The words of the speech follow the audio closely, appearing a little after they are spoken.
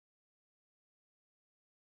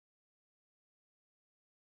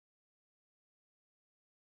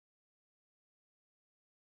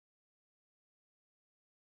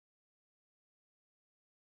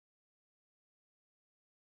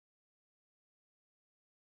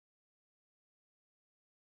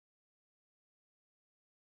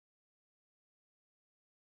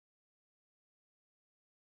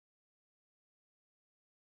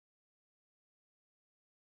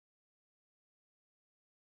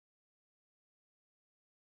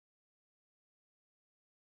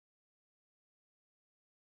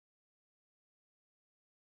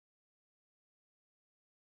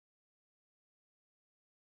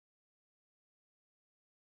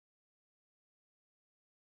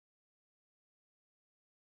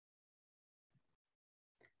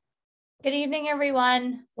Good evening,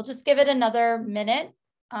 everyone. We'll just give it another minute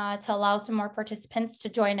to allow some more participants to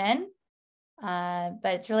join in.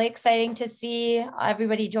 But it's really exciting to see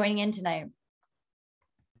everybody joining in tonight.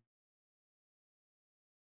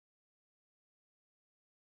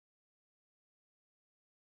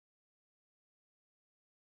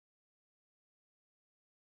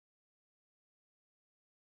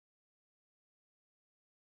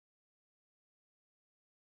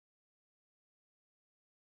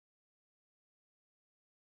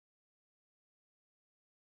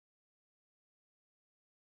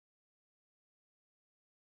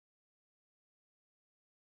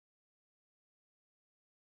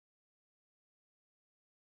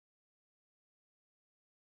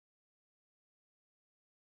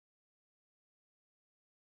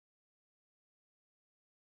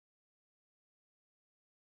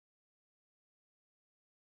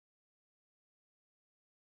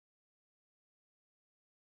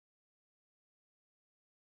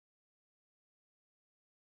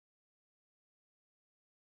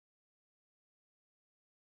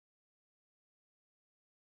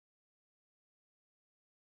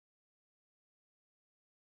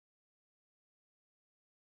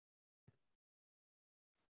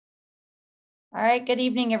 All right, good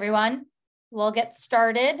evening, everyone. We'll get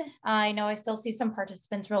started. I know I still see some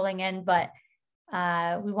participants rolling in, but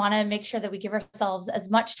we want to make sure that we give ourselves as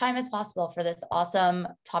much time as possible for this awesome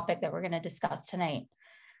topic that we're going to discuss tonight.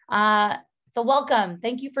 So welcome.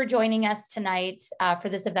 Thank you for joining us tonight for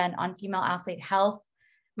this event on female athlete health.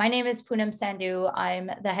 My name is Poonam Sandhu. I'm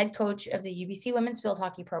the head coach of the UBC Women's Field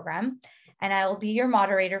Hockey Program, and I will be your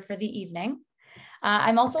moderator for the evening.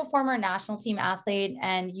 I'm also a former national team athlete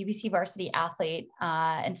and UBC varsity athlete.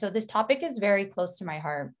 And so this topic is very close to my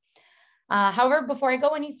heart. However, before I go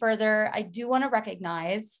any further, I do want to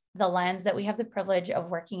recognize the lands that we have the privilege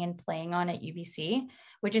of working and playing on at UBC,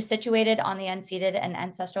 which is situated on the unceded and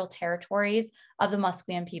ancestral territories of the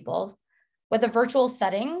Musqueam peoples. With a virtual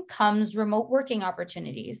setting comes remote working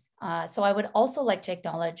opportunities. So I would also like to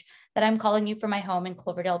acknowledge that I'm calling you from my home in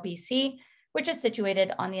Cloverdale, BC, which is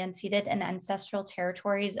situated on the unceded and ancestral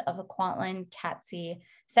territories of the Kwantlen, Katsi,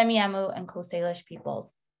 Semiahmoo, and Coast Salish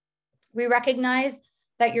peoples. We recognize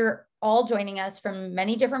that you're all joining us from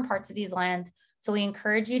many different parts of these lands, so we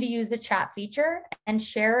encourage you to use the chat feature and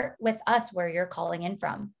share with us where you're calling in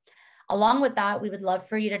from. Along with that, we would love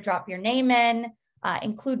for you to drop your name in,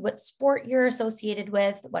 include what sport you're associated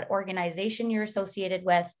with, what organization you're associated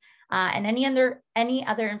with, and any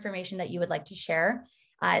other information that you would like to share.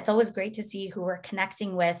 It's always great to see who we're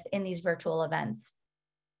connecting with in these virtual events.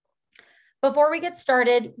 Before we get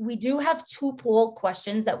started, we do have 2 poll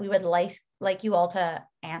questions that we would like you all to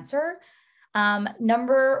answer.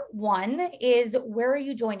 Number 1 is, where are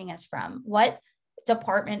you joining us from? What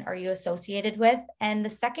department are you associated with? And the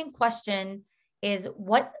second question is,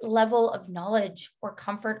 what level of knowledge or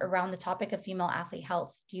comfort around the topic of female athlete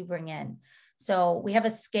health do you bring in? So we have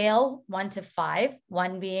a scale 1 to 5,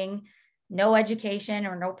 1 being no education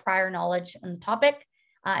or no prior knowledge on the topic,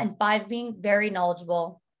 and 5 being very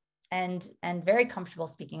knowledgeable and very comfortable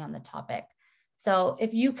speaking on the topic. So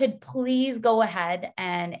if you could please go ahead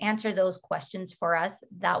and answer those questions for us,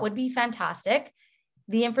 that would be fantastic.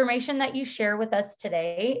 The information that you share with us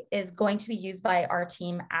today is going to be used by our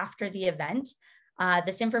team after the event.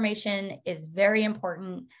 This information is very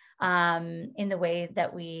important in the way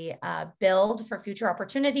that we build for future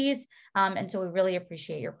opportunities. And so we really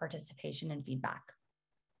appreciate your participation and feedback.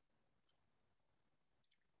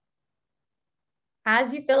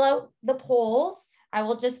 As you fill out the polls, I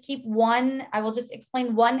will just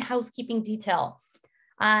explain one housekeeping detail.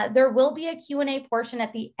 There will be a Q&A portion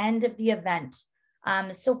at the end of the event.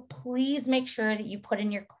 So please make sure that you put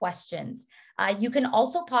in your questions. You can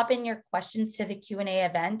also pop in your questions to the Q&A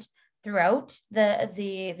event throughout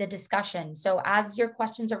the discussion. So as your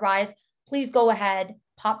questions arise, please go ahead,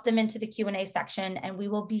 pop them into the Q&A section, and we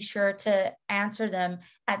will be sure to answer them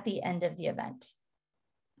at the end of the event.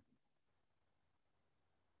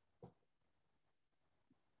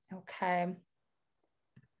 Okay.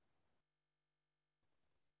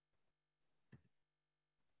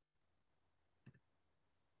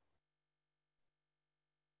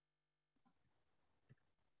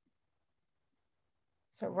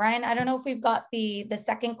 So Ryan, I don't know if we've got the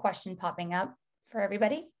second question popping up for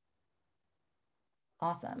everybody.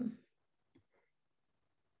 Awesome.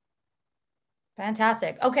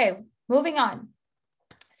 Fantastic. Okay, moving on.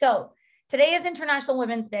 So today is International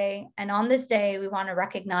Women's Day, and on this day, we want to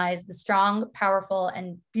recognize the strong, powerful,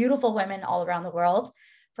 and beautiful women all around the world.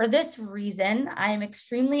 For this reason, I am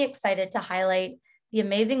extremely excited to highlight the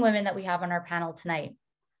amazing women that we have on our panel tonight.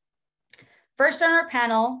 First on our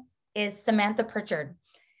panel, is Samantha Pritchard.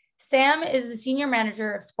 Sam is the Senior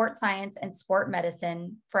Manager of Sport Science and Sport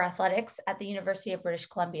Medicine for Athletics at the University of British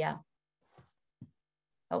Columbia.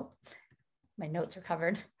 Oh, my notes are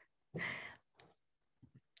covered.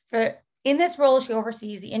 In this role, she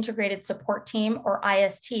oversees the Integrated Support Team, or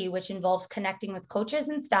IST, which involves connecting with coaches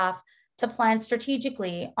and staff to plan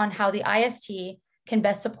strategically on how the IST can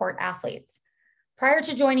best support athletes. Prior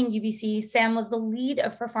to joining UBC, Sam was the lead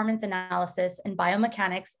of performance analysis and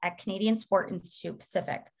biomechanics at Canadian Sport Institute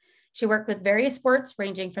Pacific. She worked with various sports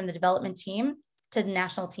ranging from the development team to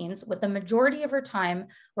national teams, with the majority of her time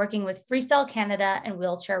working with Freestyle Canada and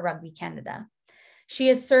Wheelchair Rugby Canada. She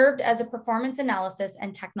has served as a performance analysis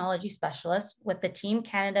and technology specialist with the Team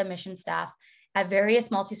Canada mission staff at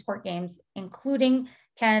various multi-sport games, including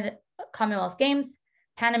Canada Commonwealth Games,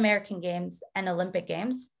 Pan American Games, and Olympic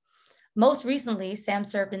Games. Most recently, Sam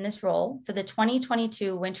served in this role for the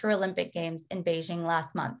 2022 Winter Olympic Games in Beijing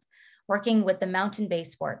last month, working with the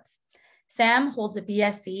mountain-based sports. Sam holds a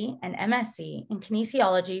BSc and MSc in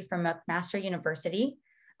Kinesiology from McMaster University,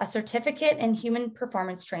 a certificate in human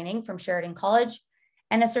performance training from Sheridan College,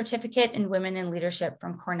 and a certificate in women in leadership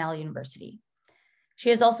from Cornell University. She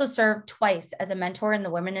has also served twice as a mentor in the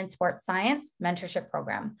Women in Sports Science mentorship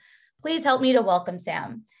program. Please help me to welcome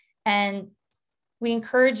Sam. And we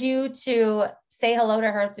encourage you to say hello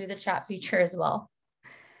to her through the chat feature as well.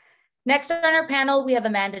 Next on our panel, we have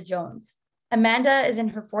Amanda Jones. Amanda is in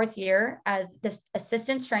her 4th year as the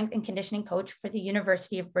Assistant Strength and Conditioning Coach for the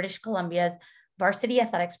University of British Columbia's Varsity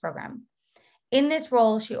Athletics program. In this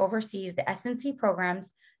role, she oversees the S&C programs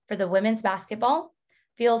for the women's basketball,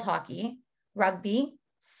 field hockey, rugby,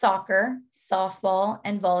 soccer, softball,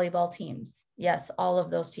 and volleyball teams. Yes, all of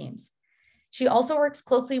those teams. She also works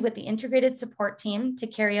closely with the integrated support team to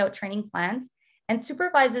carry out training plans and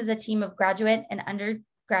supervises a team of graduate and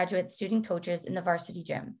undergraduate student coaches in the varsity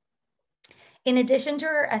gym. In addition to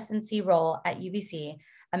her S&C role at UBC,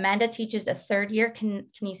 Amanda teaches a 3rd-year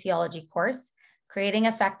kinesiology course, creating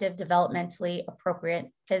effective, developmentally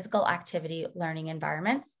appropriate physical activity learning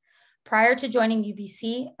environments. Prior to joining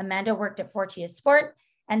UBC, Amanda worked at Fortius Sport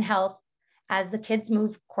and Health as the Kids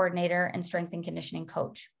Move coordinator and strength and conditioning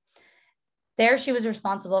coach. There, she was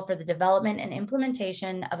responsible for the development and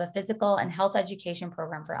implementation of a physical and health education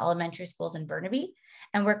program for elementary schools in Burnaby,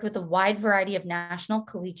 and worked with a wide variety of national,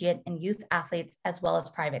 collegiate, and youth athletes, as well as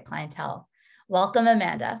private clientele. Welcome,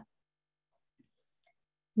 Amanda.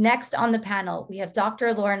 Next on the panel, we have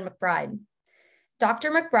Dr. Lauren McBride.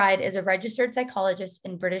 Dr. McBride is a registered psychologist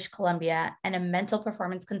in British Columbia and a mental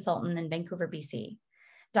performance consultant in Vancouver, BC.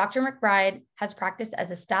 Dr. McBride has practiced as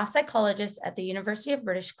a staff psychologist at the University of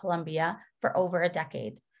British Columbia for over a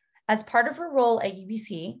decade. As part of her role at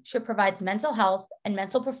UBC, she provides mental health and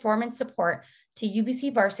mental performance support to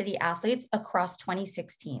UBC varsity athletes across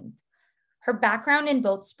 26 teams. Her background in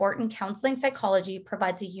both sport and counseling psychology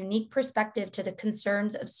provides a unique perspective to the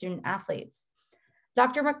concerns of student athletes.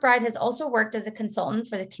 Dr. McBride has also worked as a consultant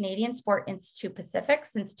for the Canadian Sport Institute Pacific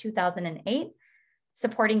since 2008,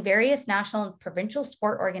 supporting various national and provincial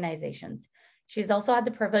sport organizations. She's also had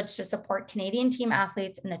the privilege to support Canadian team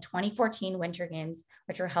athletes in the 2014 Winter Games,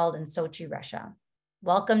 which were held in Sochi, Russia.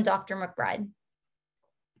 Welcome, Dr. McBride.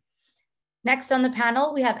 Next on the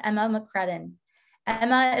panel, we have Emma McCrudden.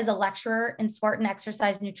 Emma is a lecturer in sport and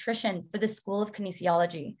exercise nutrition for the School of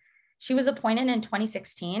Kinesiology. She was appointed in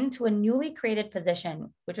 2016 to a newly created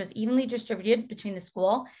position, which was evenly distributed between the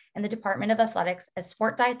school and the Department of Athletics as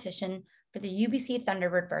sport dietitian for the UBC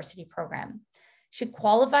Thunderbird Varsity program. She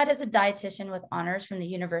qualified as a dietitian with honors from the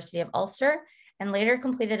University of Ulster and later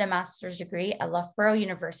completed a master's degree at Loughborough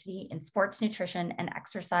University in sports nutrition and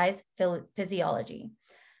exercise physiology.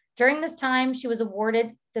 During this time, she was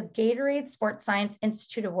awarded the Gatorade Sports Science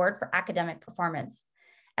Institute Award for academic performance.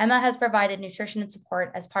 Emma has provided nutrition and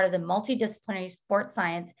support as part of the multidisciplinary sports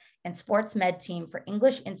science and sports med team for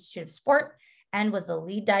English Institute of Sport and was the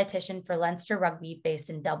lead dietitian for Leinster Rugby based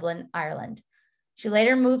in Dublin, Ireland. She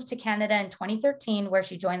later moved to Canada in 2013, where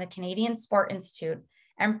she joined the Canadian Sport Institute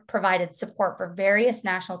and provided support for various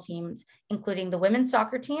national teams, including the women's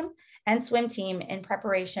soccer team and swim team in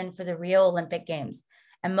preparation for the Rio Olympic Games,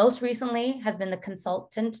 and most recently has been the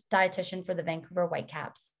consultant dietitian for the Vancouver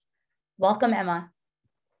Whitecaps. Welcome, Emma.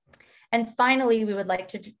 And finally, we would like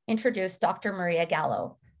to introduce Dr. Maria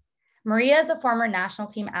Gallo. Maria is a former national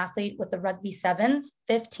team athlete with the Rugby 7s,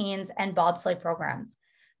 15s, and bobsleigh programs.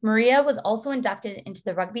 Maria was also inducted into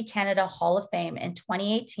the Rugby Canada Hall of Fame in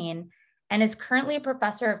 2018 and is currently a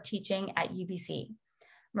professor of teaching at UBC.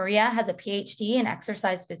 Maria has a PhD in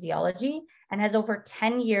exercise physiology and has over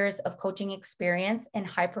 10 years of coaching experience in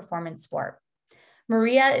high performance sport.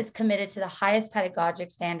 Maria is committed to the highest pedagogic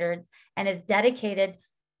standards and is dedicated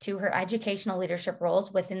to her educational leadership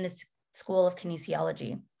roles within the School of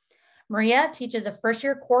Kinesiology. Maria teaches a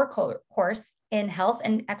first-year core course in health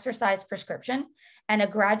and exercise prescription and a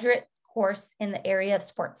graduate course in the area of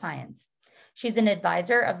sports science. She's an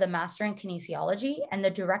advisor of the Master in Kinesiology and the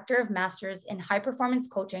Director of Masters in High Performance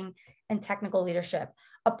Coaching and Technical Leadership,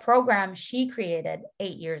 a program she created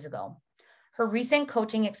 8 years ago. Her recent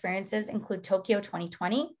coaching experiences include Tokyo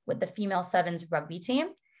 2020 with the female sevens rugby team,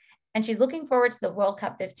 and she's looking forward to the World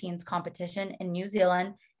Cup 15s competition in New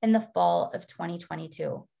Zealand in the fall of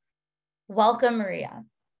 2022. Welcome, Maria.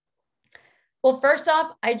 Well, first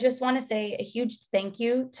off, I just want to say a huge thank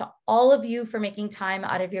you to all of you for making time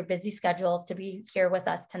out of your busy schedules to be here with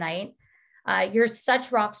us tonight. You're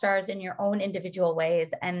such rock stars in your own individual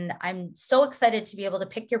ways, and I'm so excited to be able to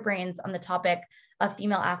pick your brains on the topic of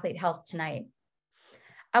female athlete health tonight.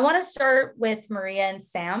 I want to start with Maria and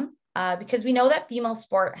Sam because we know that female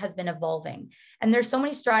sport has been evolving, and there's so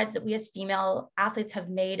many strides that we as female athletes have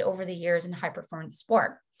made over the years in high performance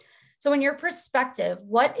sport. So in your perspective,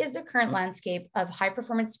 what is the current landscape of high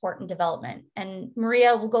performance sport and development? And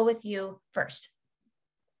Maria, we'll go with you first.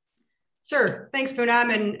 Sure. Thanks,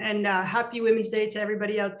 Poonam, and happy Women's Day to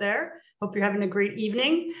everybody out there. Hope you're having a great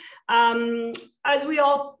evening. As we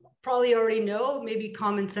all probably already know, maybe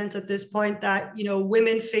common sense at this point, that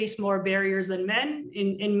women face more barriers than men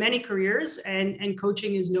in many careers, and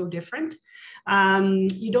coaching is no different.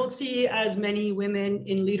 You don't see as many women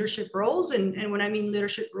in leadership roles. And when I mean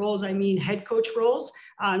leadership roles, I mean head coach roles,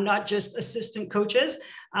 not just assistant coaches,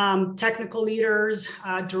 technical leaders,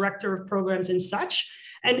 director of programs and such.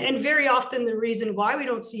 And very often the reason why we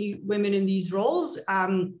don't see women in these roles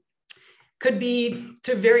could be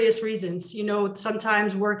to various reasons.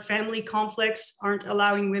 Sometimes work-family conflicts aren't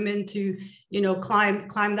allowing women to,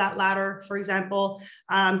 climb that ladder, for example.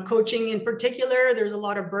 Coaching in particular, there's a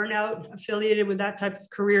lot of burnout affiliated with that type of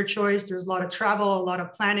career choice. There's a lot of travel, a lot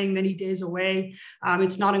of planning, many days away.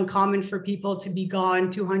 It's not uncommon for people to be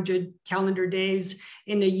gone 200 calendar days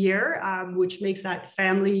in a year, which makes that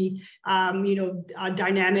family,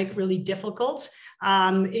 dynamic really difficult.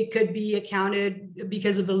 It could be accounted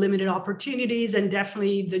because of the limited opportunities and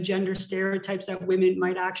definitely the gender stereotypes that women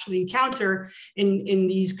might actually encounter in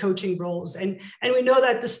these coaching roles. And we know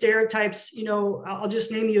that the stereotypes, I'll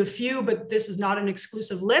just name you a few, but this is not an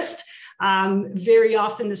exclusive list. Very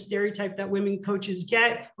often the stereotype that women coaches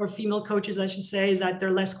get, or female coaches, I should say, is that they're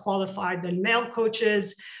less qualified than male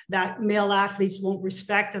coaches, that male athletes won't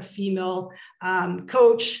respect a female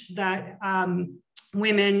coach, that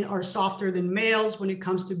women are softer than males when it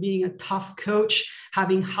comes to being a tough coach,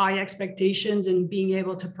 having high expectations and being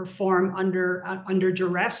able to perform under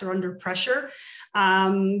duress or under pressure,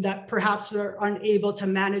 that perhaps they're unable to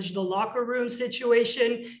manage the locker room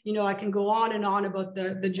situation. I can go on and on about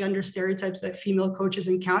the gender stereotypes that female coaches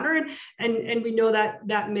encounter. And we know that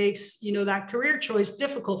that makes, that career choice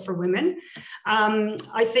difficult for women.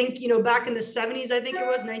 I think, back in the 70s, I think it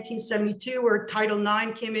was 1972, where Title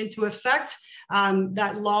IX came into effect.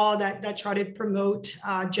 That law that tried to promote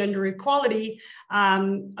gender equality,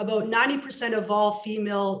 about 90% of all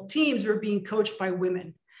female teams were being coached by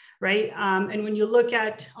women, right? And when you look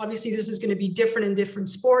at, obviously this is going to be different in different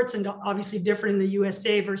sports and obviously different in the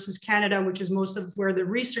USA versus Canada, which is most of where the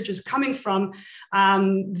research is coming from,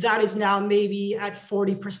 that is now maybe at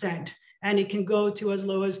 40%. And it can go to as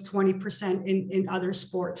low as 20% in other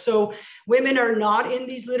sports. So women are not in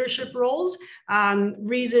these leadership roles.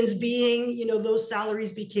 Reasons being, those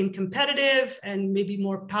salaries became competitive and maybe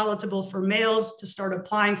more palatable for males to start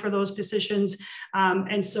applying for those positions.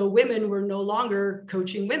 And so women were no longer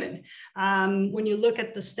coaching women. When you look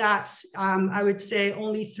at the stats, I would say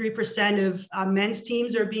only 3% of men's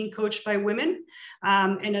teams are being coached by women.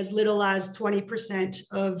 And as little as 20%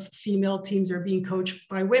 of female teams are being coached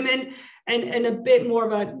by women. And a bit more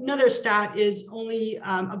of another stat is only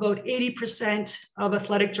about 80% of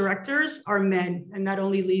athletic directors are men, and that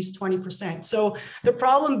only leaves 20%. So the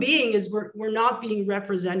problem being is we're not being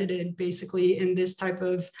represented basically in this type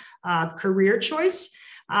of career choice.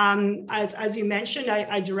 As you mentioned,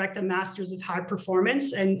 I direct a Masters of High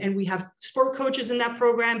Performance, and we have sport coaches in that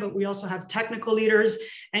program, but we also have technical leaders.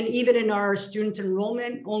 And even in our student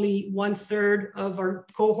enrollment, only 1/3 of our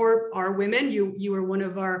cohort are women. You were one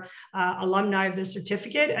of our alumni of the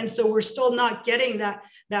certificate. And so we're still not getting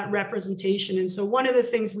that representation. And so one of the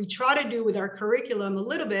things we try to do with our curriculum a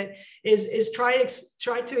little bit is try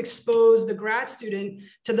to expose the grad student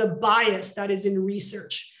to the bias that is in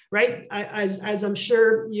research. right? As I'm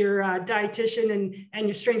sure your dietitian and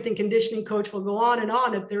your strength and conditioning coach will go on,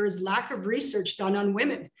 that there is lack of research done on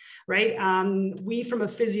women, right? We, from a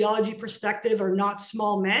physiology perspective, are not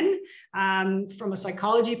small men. From a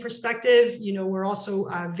psychology perspective, we're also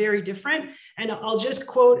very different. And I'll just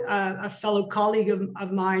quote a fellow colleague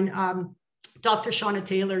of mine, Dr. Shauna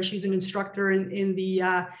Taylor. She's an instructor in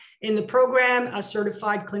the program, a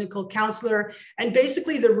certified clinical counselor. And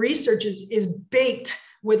basically the research is baked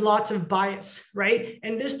with lots of bias, right?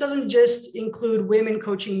 And this doesn't just include women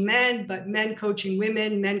coaching men, but men coaching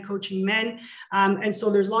women, men coaching men. And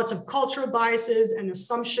so there's lots of cultural biases and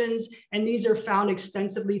assumptions, and these are found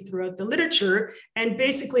extensively throughout the literature. And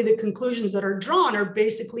basically the conclusions that are drawn are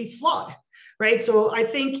basically flawed, right? So I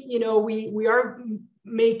think,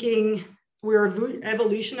 we're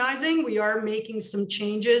evolutionizing, we are making some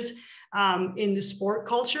changes in the sport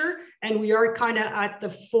culture, and we are kind of at the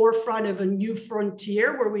forefront of a new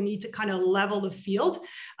frontier where we need to kind of level the field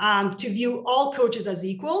to view all coaches as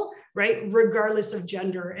equal, right, regardless of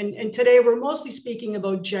gender. And today we're mostly speaking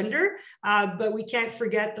about gender, but we can't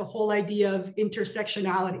forget the whole idea of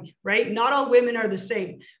intersectionality, right? Not all women are the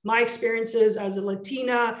same. My experiences as a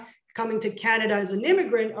Latina coming to Canada as an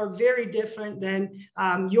immigrant are very different than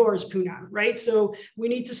yours, Poonam, right? So we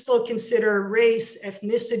need to still consider race,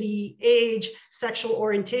 ethnicity, age, sexual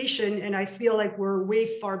orientation, and I feel like we're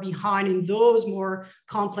way far behind in those more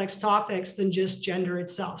complex topics than just gender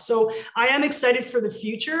itself. So I am excited for the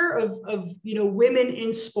future of women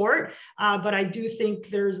in sport, but I do think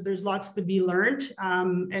there's lots to be learned,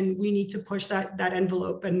 and we need to push that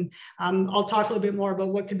envelope. And I'll talk a little bit more about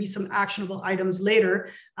what could be some actionable items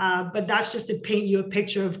later. But that's just to paint you a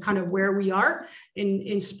picture of kind of where we are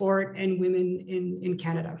in sport and women in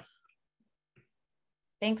Canada.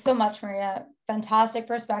 Thanks so much, Maria. Fantastic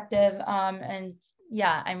perspective. And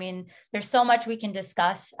yeah, I mean, there's so much we can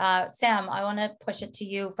discuss. Sam, I want to push it to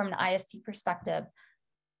you from an IST perspective.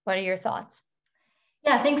 What are your thoughts?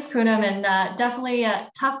 Yeah, thanks, Poonam, and definitely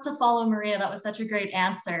tough to follow, Maria. That was such a great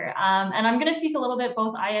answer. And I'm going to speak a little bit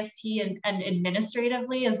both IST and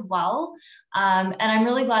administratively as well. And I'm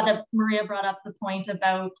really glad that Maria brought up the point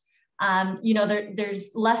about, there's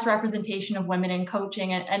less representation of women in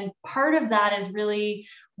coaching. And part of that is really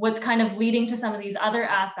what's kind of leading to some of these other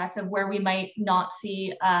aspects of where we might not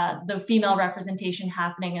see the female representation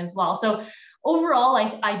happening as well. So overall,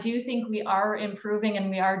 I do think we are improving and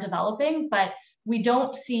we are developing, but we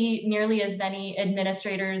don't see nearly as many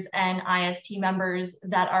administrators and IST members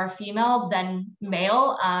that are female than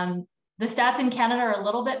male. The stats in Canada are a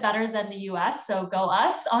little bit better than the US, so go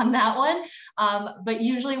us on that one. But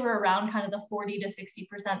usually we're around kind of the 40 to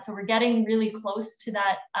 60%. So we're getting really close to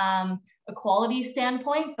that equality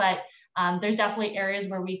standpoint, but there's definitely areas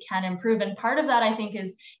where we can improve. And part of that, I think,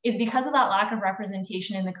 is because of that lack of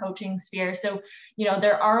representation in the coaching sphere. So,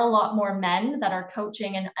 there are a lot more men that are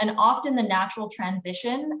coaching, and often the natural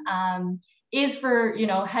transition is for,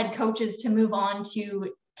 head coaches to move on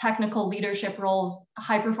to technical leadership roles,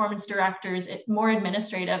 high performance directors, more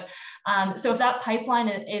administrative. So if that pipeline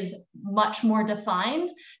is much more defined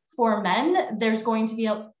for men, there's going to be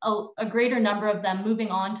a greater number of them moving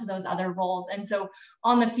on to those other roles. And so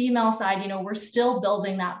on the female side, we're still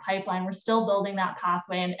building that pipeline, we're still building that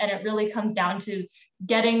pathway. And it really comes down to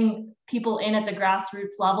getting people in at the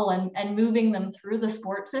grassroots level and moving them through the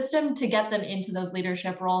sport system to get them into those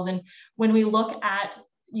leadership roles. And when we look at,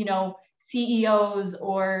 CEOs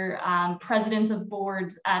or presidents of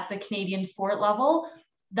boards at the Canadian sport level,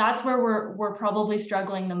 that's where we're probably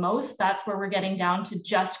struggling the most. That's where we're getting down to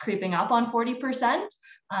just creeping up on 40%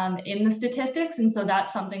 in the statistics. And so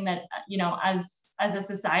that's something that, as a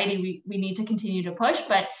society, we need to continue to push.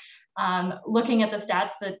 But looking at the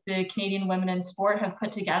stats that the Canadian Women in Sport have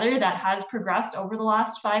put together, that has progressed over the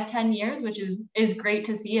last 5-10 years, which is great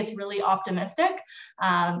to see. It's really optimistic.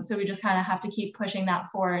 So we just kind of have to keep pushing that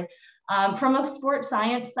forward. From a sports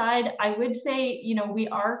science side, I would say, we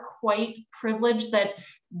are quite privileged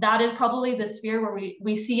that is probably the sphere where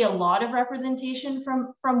we see a lot of representation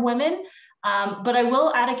from women. But I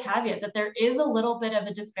will add a caveat that there is a little bit of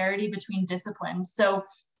a disparity between disciplines. So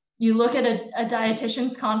you look at a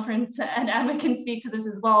dietitian's conference, and Emma can speak to this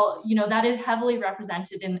as well, that is heavily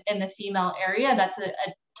represented in the female area. That's a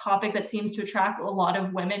topic that seems to attract a lot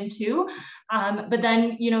of women too. But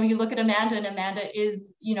then, you look at Amanda, and Amanda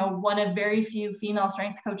is, one of very few female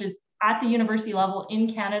strength coaches at the university level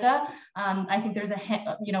in Canada. I think there's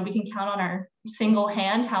we can count on our single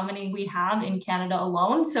hand how many we have in Canada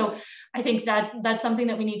alone. So I think that's something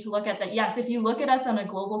that we need to look at, that yes, if you look at us on a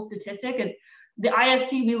global statistic, the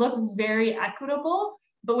IST, we look very equitable,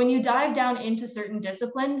 But when you dive down into certain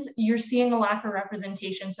disciplines, you're seeing a lack of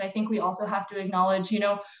representation. So I think we also have to acknowledge,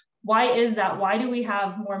 why is that? Why do we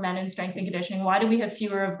have more men in strength and conditioning? Why do we have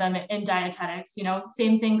fewer of them in dietetics?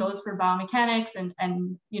 Same thing goes for biomechanics and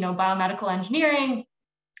biomedical engineering,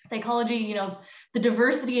 psychology. The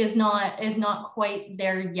diversity is not quite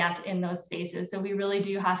there yet in those spaces. So we really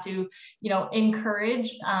do have to,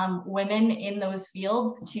 encourage women in those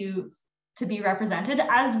fields to be represented,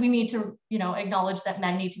 as we need to, acknowledge that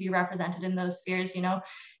men need to be represented in those spheres.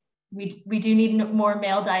 We do need more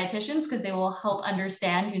male dietitians, because they will help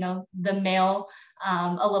understand, the male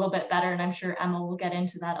a little bit better. And I'm sure Emma will get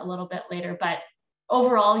into that a little bit later. But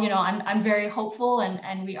overall, I'm very hopeful,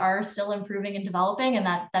 and we are still improving and developing, and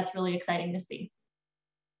that's really exciting to see.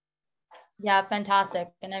 Yeah, fantastic.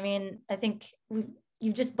 And I mean, I think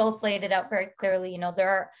you've just both laid it out very clearly.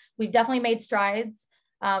 We've definitely made strides.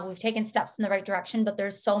 We've taken steps in the right direction, but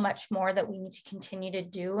there's so much more that we need to continue to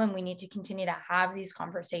do, and we need to continue to have these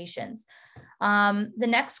conversations. The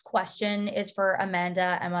next question is for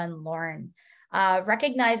Amanda, Emma, and Lauren.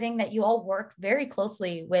 Recognizing that you all work very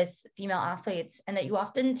closely with female athletes and that you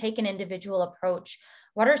often take an individual approach,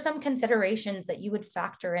 what are some considerations that you would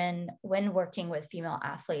factor in when working with female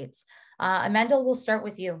athletes? Amanda, we'll start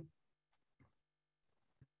with you.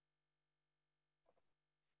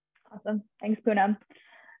 Awesome. Thanks, Poonam.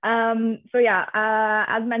 So yeah,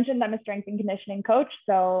 as mentioned, I'm a strength and conditioning coach.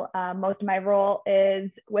 So most of my role is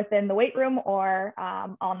within the weight room or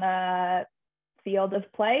on the field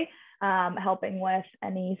of play, helping with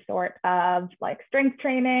any sort of like strength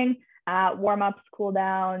training, warm-ups, cool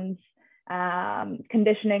downs,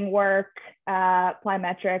 conditioning work,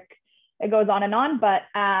 plyometric. It goes on and on, but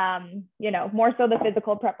more so the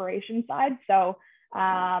physical preparation side. So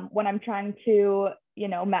when I'm trying to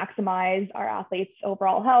maximize our athletes'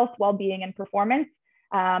 overall health, well-being, and performance,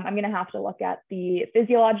 I'm going to have to look at the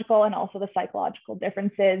physiological and also the psychological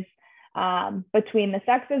differences between the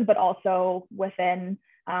sexes, but also within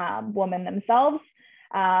women themselves.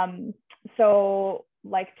 So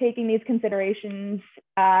like taking these considerations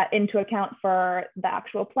into account for the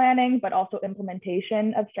actual planning, but also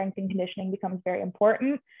implementation of strength and conditioning becomes very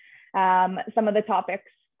important. Some of the topics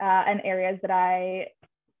and areas that I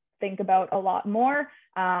think about a lot more,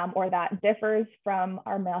 or that differs from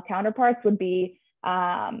our male counterparts, would be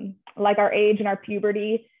like our age and our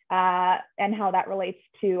puberty, and how that relates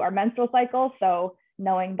to our menstrual cycle. So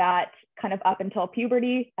knowing that kind of up until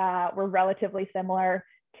puberty, we're relatively similar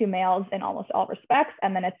to males in almost all respects.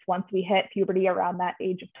 And then it's once we hit puberty around that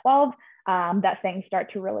age of 12, that things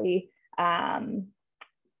start to really kind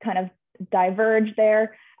of diverge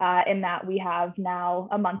there, in that we have now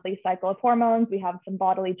a monthly cycle of hormones. We have some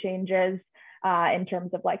bodily changes in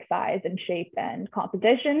terms of like size and shape and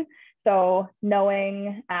composition. So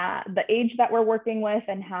knowing the age that we're working with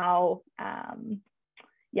and how, how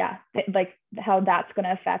that's going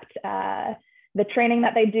to affect the training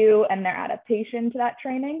that they do and their adaptation to that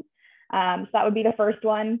training. So that would be the first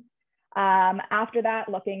one. After that,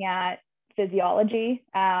 looking at physiology.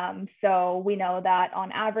 So we know that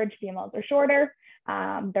on average, females are shorter,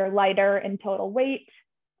 they're lighter in total weight,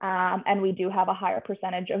 and we do have a higher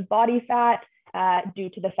percentage of body fat due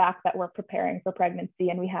to the fact that we're preparing for pregnancy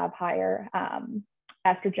and we have higher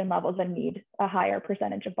estrogen levels and need a higher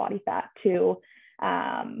percentage of body fat to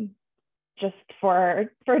just for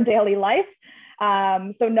daily life.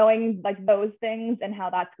 So knowing like those things and how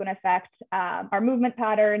that's going to affect our movement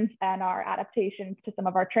patterns and our adaptations to some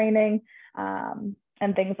of our training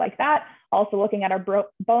and things like that. Also looking at our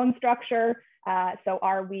bone structure. So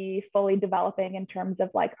are we fully developing in terms of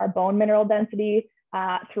like our bone mineral density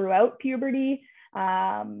throughout puberty?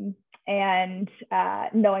 And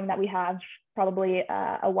knowing that we have probably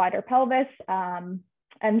a wider pelvis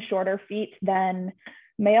and shorter feet than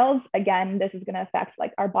males. Again, this is going to affect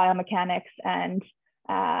like our biomechanics and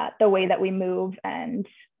the way that we move and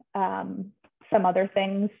some other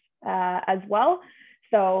things as well.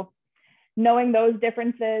 So knowing those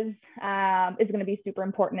differences is going to be super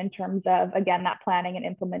important in terms of, again, that planning and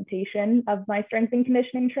implementation of my strength and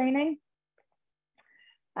conditioning training.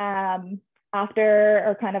 After,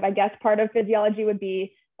 or kind of, I guess, part of physiology would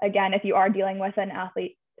be, again, if you are dealing with an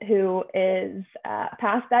athlete who is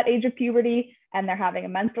past that age of puberty and they're having a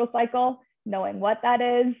menstrual cycle, knowing what that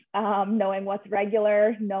is, knowing what's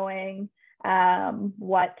regular, knowing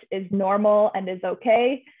what is normal and is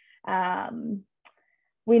okay.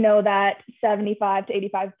 We know that 75 to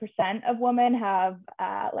 85% of women have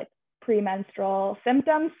like premenstrual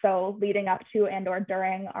symptoms. So leading up to and or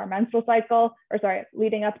during our menstrual cycle, or sorry,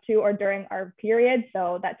 leading up to or during our period.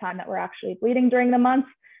 So that time that we're actually bleeding during the month.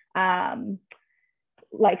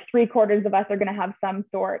 like 3/4 of us are going to have some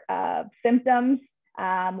sort of symptoms,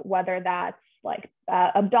 whether that's like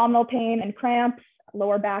abdominal pain and cramps,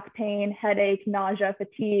 lower back pain, headache, nausea,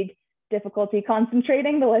 fatigue, difficulty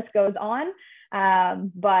concentrating, the list goes on.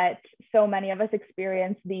 But so many of us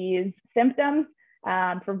experience these symptoms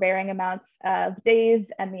for varying amounts of days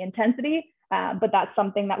and the intensity. But that's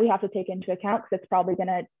something that we have to take into account, because it's probably going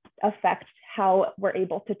to affect how we're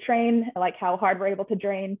able to train, like how hard we're able to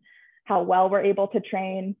train, how well we're able to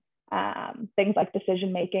train. Things like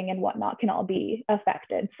decision making and whatnot can all be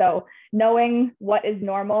affected. So knowing what is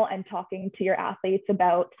normal and talking to your athletes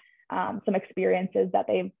about some experiences that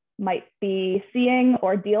they might be seeing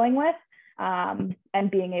or dealing with,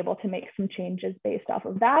 and being able to make some changes based off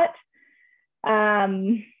of that.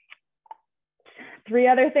 3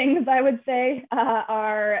 other things I would say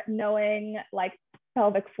are knowing like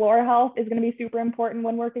pelvic floor health is going to be super important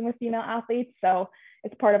when working with female athletes. So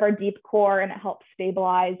it's part of our deep core and it helps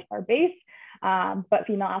stabilize our base. But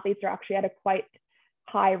female athletes are actually at a quite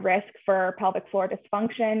high risk for pelvic floor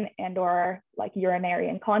dysfunction and or like urinary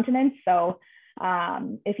incontinence. So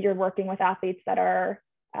if you're working with athletes that are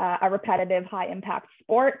a repetitive high impact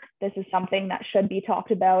sport, this is something that should be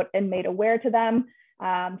talked about and made aware to them,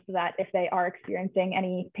 so that if they are experiencing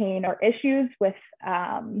any pain or issues with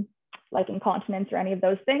like incontinence or any of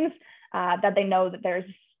those things, that they know that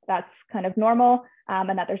that's kind of normal,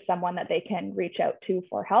 and that there's someone that they can reach out to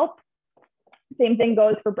for help. Same thing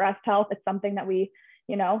goes for breast health. It's something that we,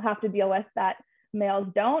 have to deal with that males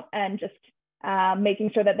don't, and just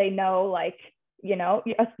making sure that they know, like,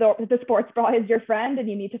 the sports bra is your friend, and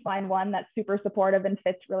you need to find one that's super supportive and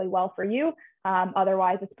fits really well for you.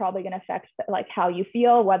 Otherwise, it's probably going to affect like how you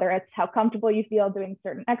feel, whether it's how comfortable you feel doing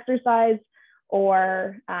certain exercise,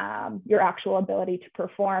 or your actual ability to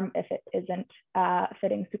perform if it isn't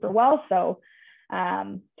fitting super well. So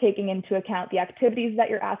taking into account the activities that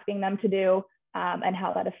you're asking them to do, and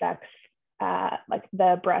how that affects like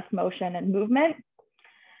the breast motion and movement.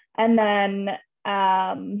 And then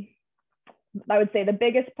I would say the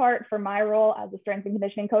biggest part for my role as a strength and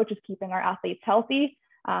conditioning coach is keeping our athletes healthy.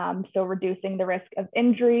 So reducing the risk of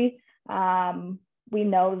injury. We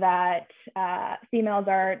know that females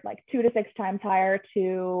are like 2 to 6 times higher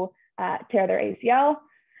to tear their ACL,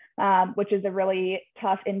 which is a really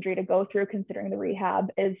tough injury to go through considering the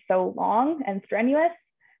rehab is so long and strenuous.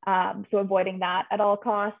 So avoiding that at all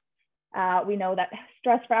costs. We know that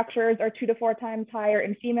stress fractures are 2 to 4 times higher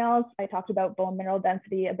in females. I talked about bone mineral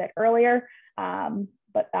density a bit earlier,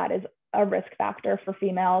 but that is a risk factor for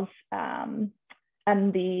females.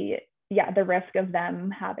 And the risk of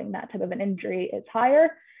them having that type of an injury is higher,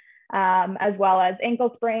 as well as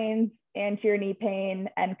ankle sprains, anterior knee pain,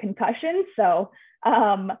 and concussions. So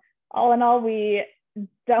all in all, we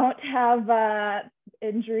don't have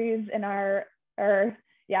injuries in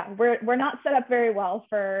we're not set up very well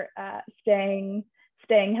for staying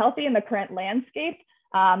healthy in the current landscape.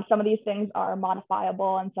 Some of these things are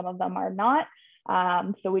modifiable and some of them are not.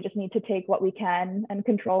 So we just need to take what we can and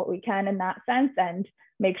control what we can in that sense, and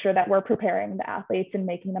make sure that we're preparing the athletes and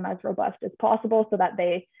making them as robust as possible so that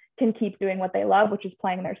they can keep doing what they love, which is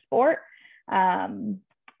playing their sport.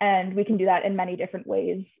 And we can do that in many different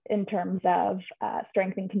ways in terms of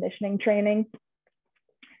strength and conditioning training.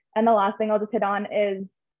 And the last thing I'll just hit on is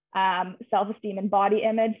self-esteem and body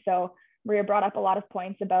image. So Maria brought up a lot of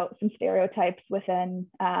points about some stereotypes within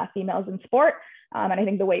females in sport. And I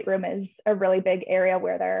think the weight room is a really big area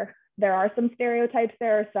where there are some stereotypes.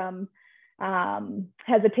 There are some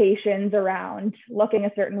hesitations around looking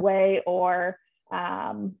a certain way, or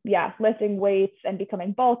lifting weights and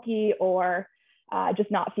becoming bulky, or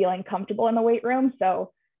just not feeling comfortable in the weight room.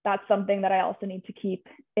 So that's something that I also need to keep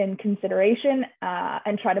in consideration,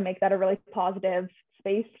 and try to make that a really positive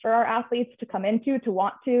space for our athletes to come into, to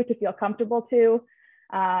want to feel comfortable to,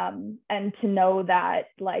 and to know that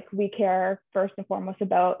like we care first and foremost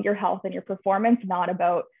about your health and your performance, not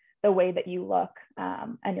about the way that you look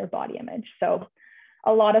and your body image. So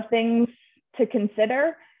a lot of things to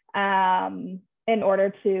consider in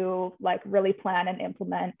order to like really plan and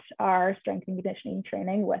implement our strength and conditioning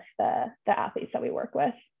training with the athletes that we work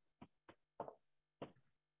with.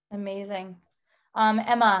 Amazing.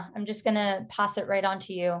 Emma, I'm just going to pass it right on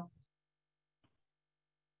to you.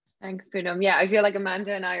 Thanks, Poonam. Yeah, I feel like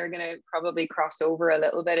Amanda and I are going to probably cross over a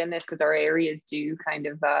little bit in this, because our areas do kind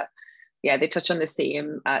of, they touch on the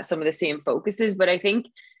same, some of the same focuses. But I think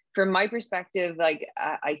from my perspective, like,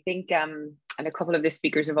 I think, and a couple of the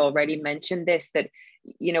speakers have already mentioned this, that,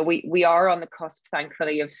 we are on the cusp,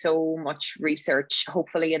 thankfully, of so much research,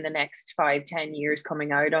 hopefully in the next 5-10 years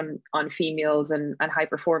coming out on females and high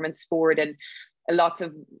performance sport. And lots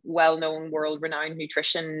of well-known, world-renowned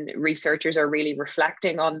nutrition researchers are really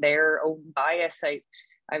reflecting on their own bias.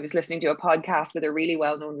 I was listening to a podcast with a really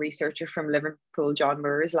well-known researcher from Liverpool, John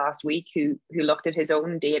Moores, last week, who looked at his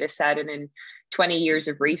own data set, and in 20 years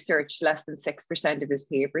of research, less than 6% of his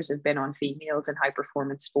papers have been on females in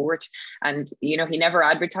high-performance sport. And, you know, he never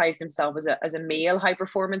advertised himself as a male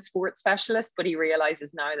high-performance sport specialist, but he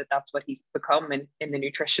realizes now that that's what he's become in the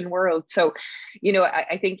nutrition world. So, you know,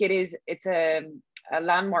 I think it's a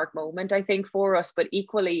landmark moment, I think, for us. But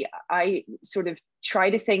equally, I sort of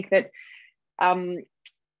try to think that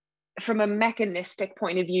from a mechanistic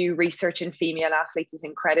point of view, research in female athletes is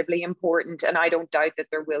incredibly important. And I don't doubt that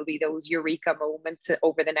there will be those eureka moments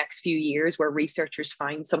over the next few years where researchers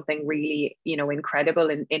find something really, you know, incredible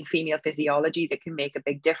in female physiology that can make a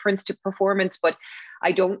big difference to performance. But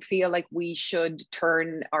I don't feel like we should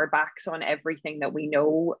turn our backs on everything that we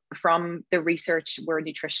know from the research where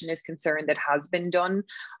nutrition is concerned that has been done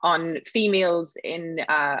on females in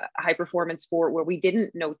high performance sport, where we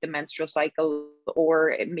didn't note the menstrual cycle,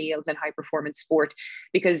 or males in high performance sport,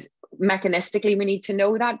 because mechanistically we need to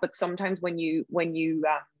know that. But sometimes when you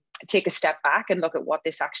take a step back and look at what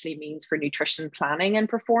this actually means for nutrition planning and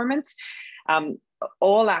performance,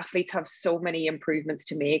 all athletes have so many improvements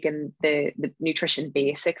to make in the nutrition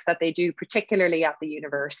basics that they do, particularly at the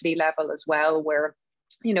university level as well, where,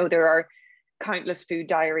 you know, there are countless food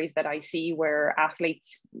diaries that I see where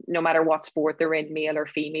athletes, no matter what sport they're in, male or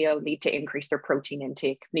female, need to increase their protein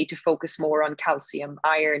intake, need to focus more on calcium,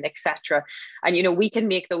 iron, etc. And, you know, we can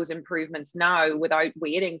make those improvements now without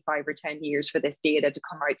waiting 5 or 10 years for this data to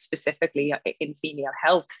come out specifically in female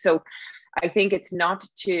health. So I think it's not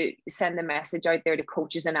to send the message out there to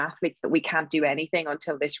coaches and athletes that we can't do anything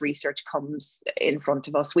until this research comes in front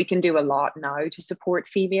of us. We can do a lot now to support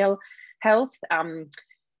female health.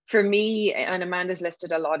 For me, and Amanda's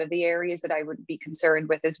listed a lot of the areas that I would be concerned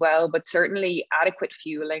with as well, but certainly adequate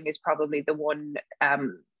fueling is probably the one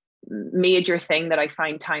major thing that I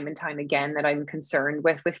find time and time again that I'm concerned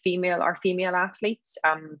with our female athletes.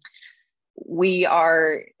 Our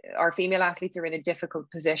female athletes are in a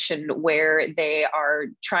difficult position where they are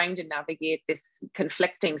trying to navigate this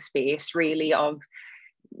conflicting space really of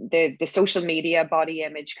the social media body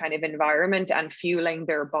image kind of environment and fueling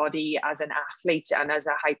their body as an athlete and as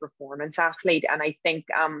a high performance athlete. And I think,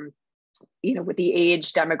 you know, with the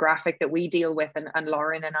age demographic that we deal with, and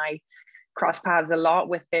Lauren and I cross paths a lot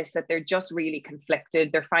with this, that they're just really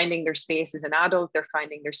conflicted. They're finding their space as an adult, they're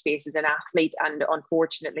finding their space as an athlete. And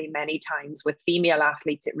unfortunately, many times with female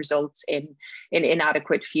athletes, it results in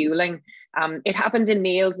inadequate fueling. It happens in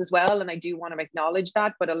males as well, and I do want to acknowledge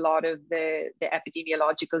that, but a lot of the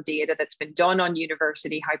epidemiological data that's been done on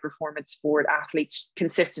university high performance sport athletes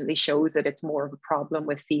consistently shows that it's more of a problem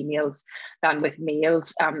with females than with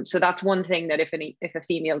males. So that's one thing, that if a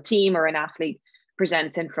female team or an athlete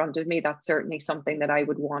presents in front of me, that's certainly something that I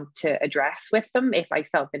would want to address with them if I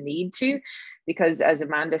felt the need to, because as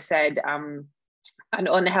Amanda said, an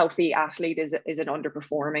unhealthy athlete is an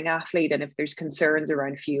underperforming athlete. And if there's concerns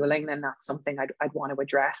around fueling, then that's something I'd want to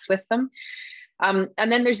address with them. And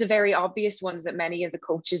then there's the very obvious ones that many of the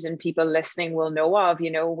coaches and people listening will know of. You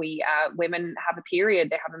know, women have a period,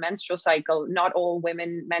 they have a menstrual cycle. Not all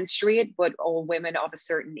women menstruate, but all women of a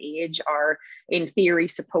certain age are in theory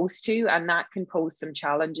supposed to, and that can pose some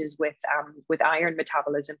challenges with iron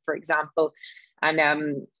metabolism, for example.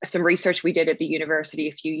 And some research we did at the university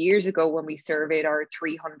a few years ago when we surveyed our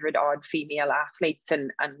 300 odd female athletes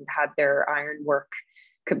and had their iron work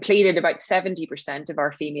completed, about 70% of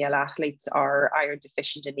our female athletes are iron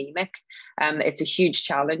deficient anemic. It's a huge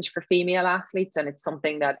challenge for female athletes, and it's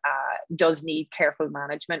something that does need careful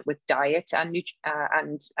management with diet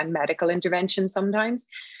and medical intervention sometimes.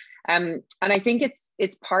 And I think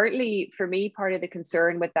it's partly, for me, part of the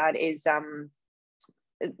concern with that is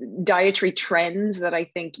dietary trends that I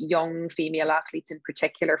think young female athletes in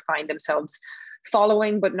particular find themselves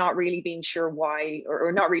following, but not really being sure why,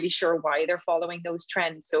 or not really sure why they're following those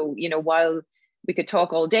trends. So, you know, while we could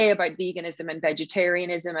talk all day about veganism and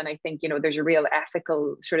vegetarianism, and I think, you know, there's a real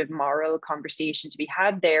ethical sort of moral conversation to be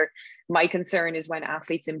had there, my concern is when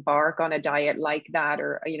athletes embark on a diet like that,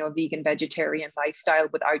 or, you know, a vegan vegetarian lifestyle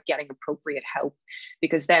without getting appropriate help,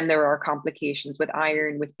 because then there are complications with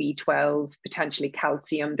iron, with B12, potentially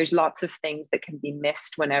calcium. There's lots of things that can be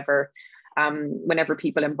missed whenever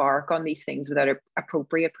people embark on these things without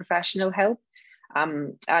appropriate professional help.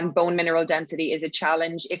 And bone mineral density is a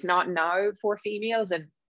challenge, if not now for females, and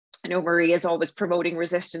I know Marie is always promoting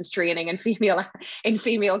resistance training in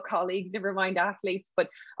female colleagues, never mind athletes, but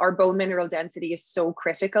our bone mineral density is so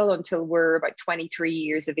critical until we're about 23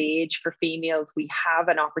 years of age. For females, we have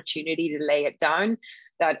an opportunity to lay it down.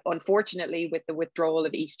 That unfortunately, with the withdrawal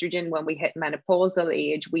of estrogen, when we hit menopausal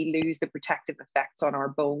age, we lose the protective effects on our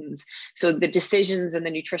bones. So the decisions and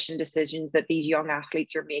the nutrition decisions that these young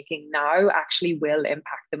athletes are making now actually will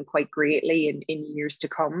impact them quite greatly in years to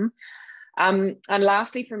come. And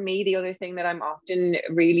lastly, for me, the other thing that I'm often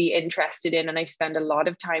really interested in, and I spend a lot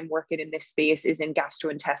of time working in this space, is in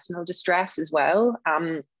gastrointestinal distress as well.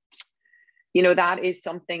 You know, that is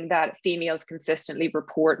something that females consistently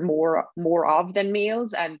report more of than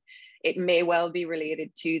males, and it may well be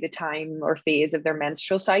related to the time or phase of their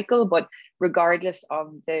menstrual cycle, but regardless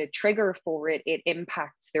of the trigger for it, it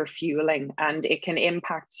impacts their fueling, and it can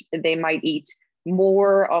impact, they might eat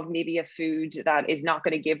more of maybe a food that is not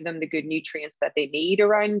going to give them the good nutrients that they need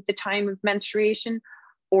around the time of menstruation,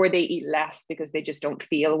 or they eat less because they just don't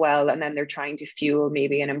feel well, and then they're trying to fuel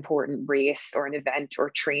maybe an important race or an event or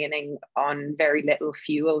training on very little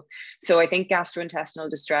fuel. So I think gastrointestinal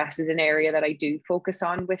distress is an area that I do focus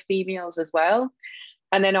on with females as well.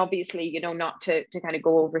 And then obviously, you know, not to kind of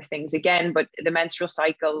go over things again, but the menstrual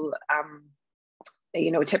cycle,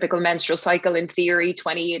 you know, a typical menstrual cycle in theory,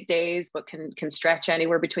 28 days, but can stretch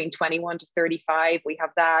anywhere between 21 to 35. We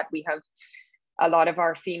have that. We have a lot of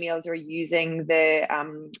our females are using the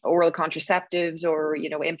oral contraceptives or, you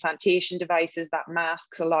know, implantation devices that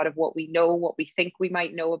masks a lot of what we know, what we think we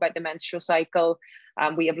might know about the menstrual cycle.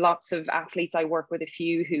 We have lots of athletes. I work with a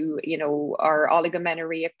few who, you know, are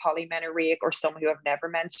oligomenorrheic, polymenorrheic, or some who have never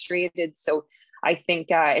menstruated. So I think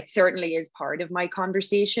it certainly is part of my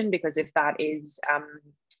conversation, because if that is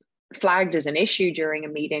flagged as an issue during a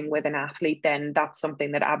meeting with an athlete, then that's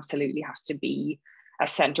something that absolutely has to be a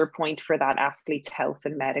center point for that athlete's health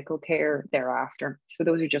and medical care thereafter. So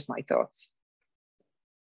those are just my thoughts.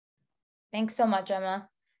 Thanks so much, Emma.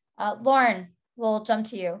 Lauren, we'll jump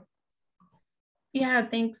to you. Yeah,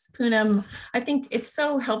 thanks, Poonam. I think it's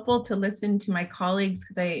so helpful to listen to my colleagues,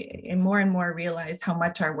 because I more and more realize how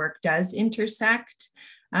much our work does intersect.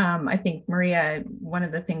 I think Maria, one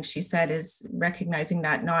of the things she said is recognizing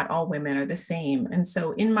that not all women are the same. And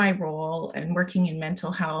so in my role and working in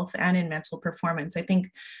mental health and in mental performance, I think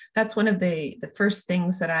that's one of the first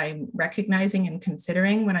things that I'm recognizing and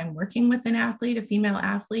considering when I'm working with an athlete, a female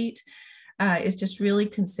athlete, is just really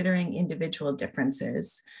considering individual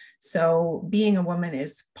differences. So being a woman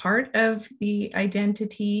is part of the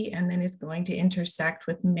identity, and then is going to intersect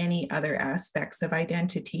with many other aspects of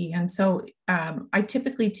identity. And so I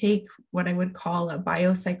typically take what I would call a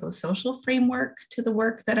biopsychosocial framework to the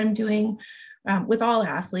work that I'm doing with all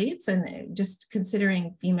athletes, and just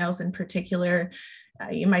considering females in particular.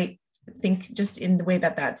 You might think just in the way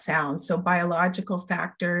that that sounds. So biological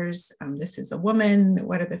factors, this is a woman,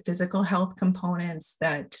 what are the physical health components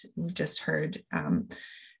that we've just heard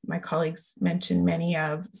my colleagues mentioned many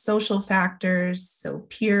of, social factors, so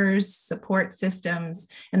peers, support systems,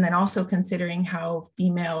 and then also considering how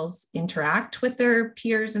females interact with their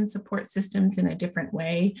peers and support systems in a different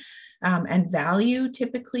way, and value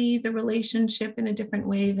typically the relationship in a different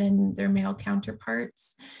way than their male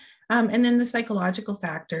counterparts. And then the psychological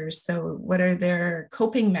factors. So what are their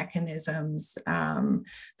coping mechanisms,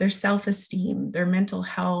 their self-esteem, their mental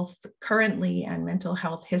health currently, and mental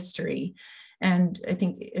health history. And I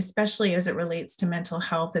think especially as it relates to mental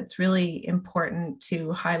health, it's really important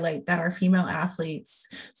to highlight that our female athletes,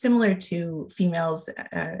 similar to females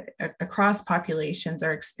across populations,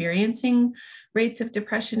 are experiencing rates of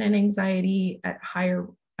depression and anxiety at higher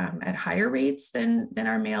rates than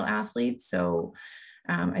our male athletes. So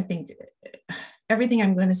I think everything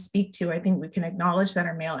I'm going to speak to, I think we can acknowledge that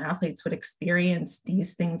our male athletes would experience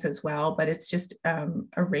these things as well, but it's just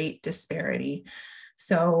a rate disparity.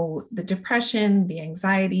 So the depression, the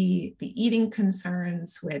anxiety, the eating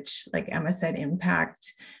concerns, which, like Emma said,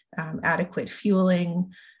 impact adequate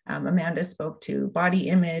fueling. Amanda spoke to body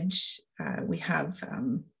image. We have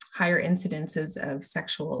higher incidences of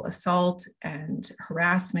sexual assault and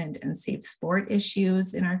harassment and safe sport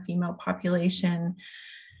issues in our female population.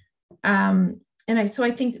 So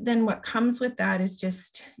I think then what comes with that is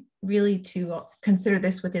just really to consider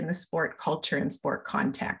this within the sport culture and sport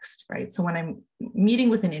context, right? So when I'm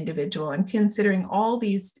meeting with an individual, I'm considering all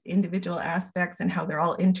these individual aspects and how they're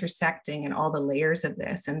all intersecting and all the layers of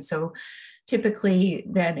this. And so typically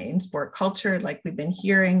then in sport culture, like we've been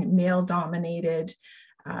hearing, male dominated,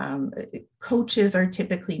 coaches are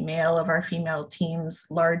typically male of our female teams,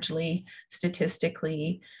 largely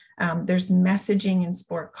statistically. There's messaging in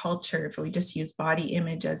sport culture, if we just use body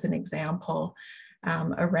image as an example,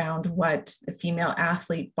 around what the female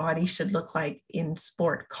athlete body should look like in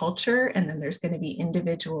sport culture. And then there's going to be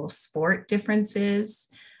individual sport differences.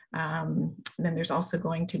 Then there's also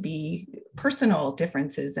going to be personal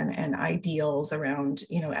differences and ideals around,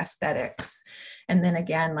 aesthetics. And then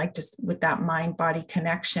again, like just with that mind-body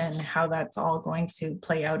connection, how that's all going to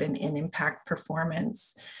play out and impact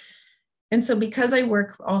performance. And so because I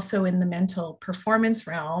work also in the mental performance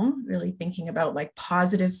realm, really thinking about like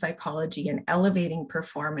positive psychology and elevating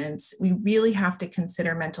performance, we really have to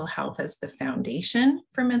consider mental health as the foundation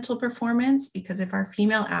for mental performance, because if our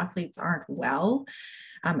female athletes aren't well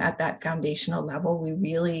at that foundational level, we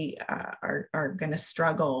really are going to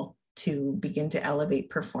struggle to begin to elevate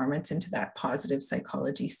performance into that positive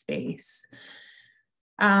psychology space.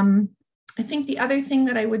 I think the other thing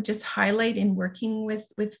that I would just highlight in working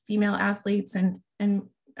with female athletes, and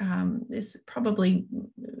this probably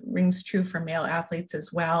rings true for male athletes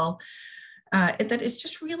as well, that it's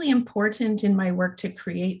just really important in my work to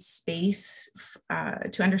create space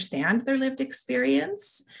to understand their lived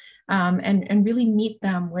experience and really meet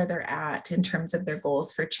them where they're at in terms of their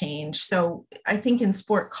goals for change. So I think in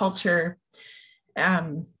sport culture,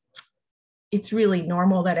 it's really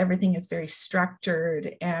normal that everything is very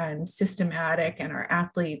structured and systematic, and our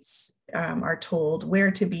athletes are told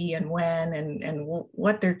where to be and when and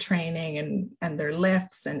what they're training and their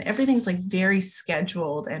lifts, and everything's like very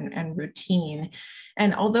scheduled and routine.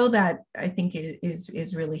 And although that I think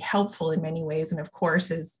is really helpful in many ways, and of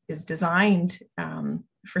course is designed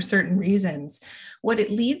for certain reasons, what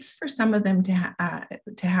it leads for some of them to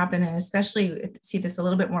happen, and especially see this a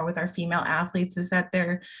little bit more with our female athletes, is that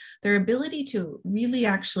their ability to really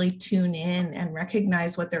actually tune in and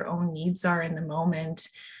recognize what their own needs are in the moment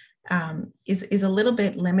is a little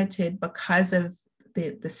bit limited because of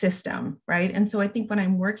the system, right? And so I think when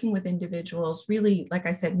I'm working with individuals, really, like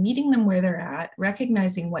I said, meeting them where they're at,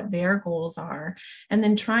 recognizing what their goals are, and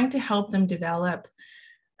then trying to help them develop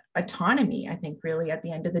autonomy, I think really at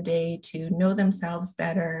the end of the day, to know themselves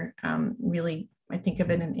better. Really, I think of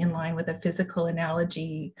it in line with a physical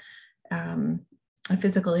analogy, a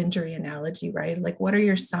physical injury analogy, right? Like, what are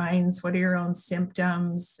your signs? What are your own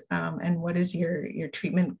symptoms? And what is your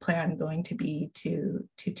treatment plan going to be to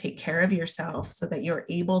take care of yourself so that you're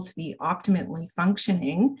able to be optimally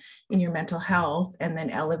functioning in your mental health, and then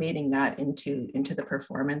elevating that into the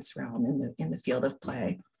performance realm in the field of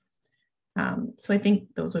play. So I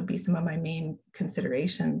think those would be some of my main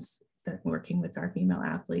considerations that working with our female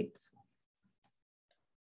athletes.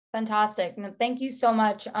 Fantastic. No, thank you so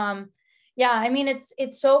much. Yeah, I mean,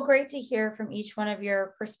 it's so great to hear from each one of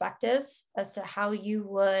your perspectives as to how you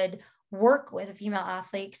would work with a female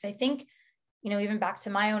athlete. Because I think, even back to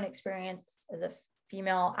my own experience as a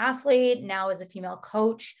female athlete, now as a female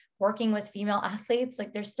coach, working with female athletes,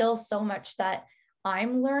 like there's still so much that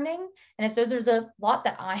I'm learning. And if there's a lot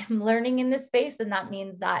that I'm learning in this space, then that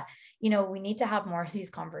means that, we need to have more of these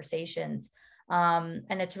conversations. And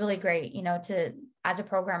it's really great, to, as a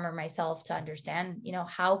programmer myself, to understand,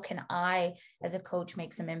 how can I, as a coach,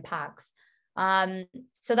 make some impacts?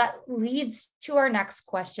 So that leads to our next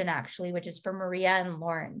question, actually, which is for Maria and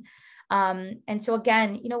Lauren. And so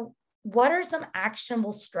again, what are some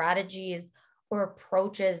actionable strategies or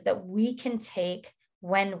approaches that we can take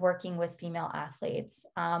when working with female athletes?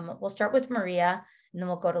 We'll start with Maria, and then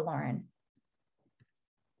we'll go to Lauren.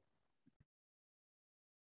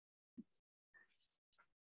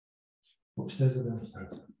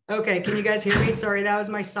 Okay, can you guys hear me? Sorry, that was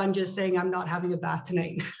my son just saying I'm not having a bath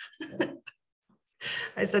tonight.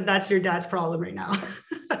 I said, that's your dad's problem right now.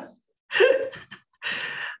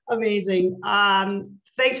 Amazing.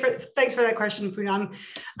 Thanks for that question, Poonam.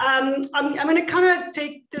 I'm going to kind of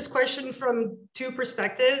take this question from two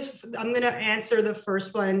perspectives. I'm going to answer the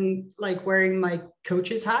first one, like wearing my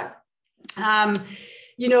coach's hat.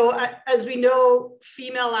 As we know,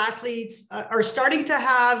 female athletes are starting to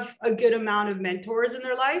have a good amount of mentors in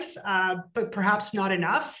their life, but perhaps not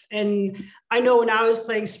enough. And I know when I was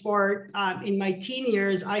playing sport in my teen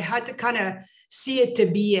years, I had to kind of see it to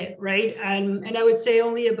be it, right? And I would say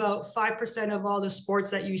only about 5% of all the sports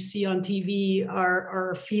that you see on TV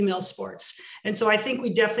are female sports. And so I think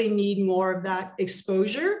we definitely need more of that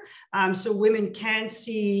exposure. So women can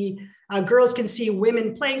see, girls can see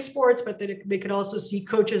women playing sports, but they could also see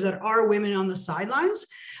coaches that are women on the sidelines.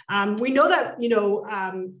 We know that,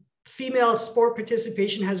 female sport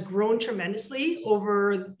participation has grown tremendously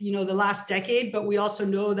over, the last decade, but we also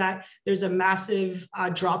know that there's a massive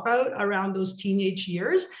dropout around those teenage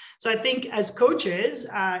years. So I think as coaches,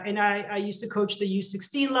 and I used to coach the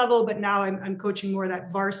U16 level, but now I'm coaching more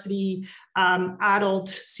that varsity, adult,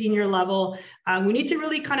 senior level. We need to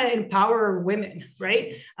really kind of empower women,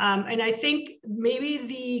 right? And I think maybe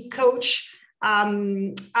the coach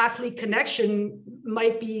athlete connection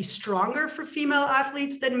might be stronger for female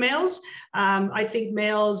athletes than males. I think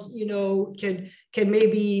males, can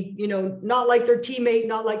maybe, not like their teammate,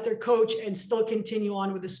 not like their coach, and still continue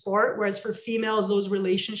on with the sport. Whereas for females, those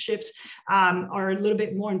relationships are a little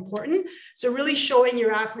bit more important. So really showing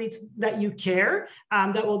your athletes that you care,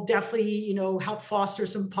 that will definitely, help foster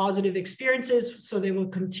some positive experiences so they will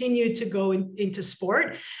continue to go into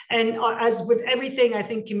sport. And as with everything, I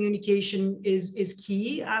think communication is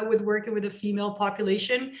key with working with a female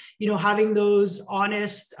population. Having those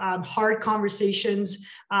honest, hard conversations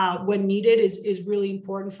when needed is really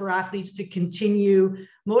important for athletes to continue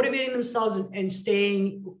motivating themselves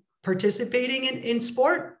and participating in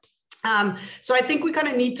sport. So I think we kind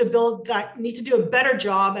of need to do a better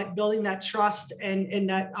job at building that trust and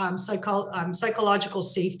that psychological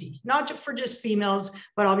safety, not for just females,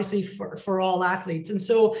 but obviously for all athletes. And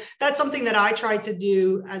so that's something that I try to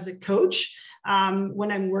do as a coach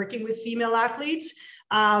when I'm working with female athletes.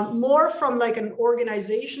 More from like an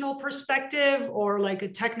organizational perspective or like a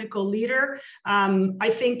technical leader. I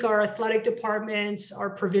think our athletic departments, our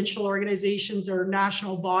provincial organizations, or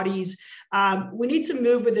national bodies, we need to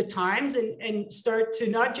move with the times and start to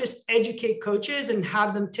not just educate coaches and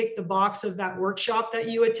have them tick the box of that workshop that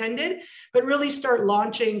you attended, but really start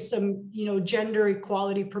launching some, gender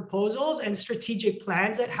equality proposals and strategic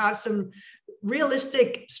plans that have some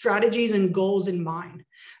realistic strategies and goals in mind,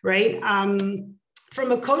 right?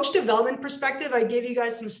 From a coach development perspective, I gave you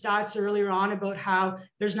guys some stats earlier on about how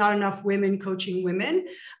there's not enough women coaching women.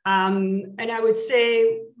 And I would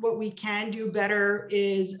say what we can do better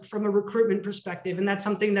is from a recruitment perspective. And that's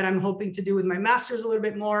something that I'm hoping to do with my masters a little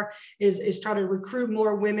bit more, is try to recruit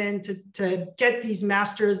more women to get these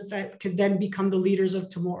masters that could then become the leaders of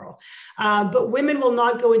tomorrow. But women will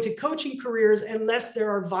not go into coaching careers unless there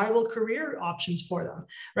are viable career options for them,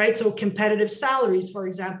 right? So competitive salaries, for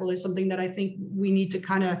example, is something that I think we need to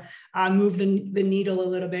kind of move the needle a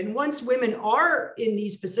little bit. And once women are in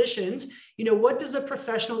these positions, what does a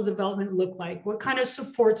professional development look like? What kind of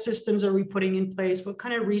support systems are we putting in place? What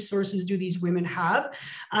kind of resources do these women have?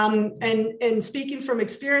 And speaking from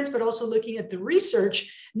experience, but also looking at the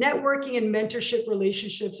research, networking and mentorship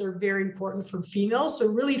relationships are very important for females. So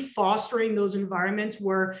really fostering those environments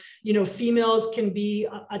where, females can be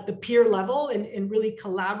at the peer level and really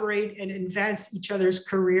collaborate and advance each other's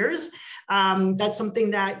careers. That's something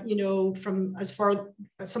that,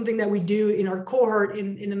 something that we do in our cohort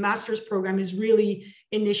in the master's program is really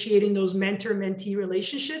initiating those mentor-mentee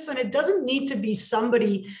relationships. And it doesn't need to be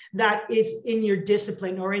somebody that is in your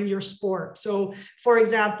discipline or in your sport. So for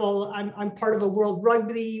example, I'm part of a World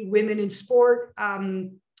Rugby Women in Sport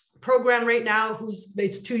program right now,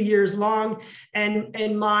 it's 2 years long.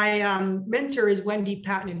 And my mentor is Wendy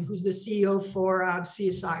Patton, who's the CEO for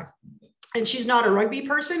CSI. And she's not a rugby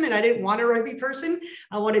person, and I didn't want a rugby person.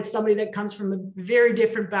 I wanted somebody that comes from a very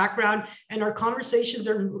different background, and our conversations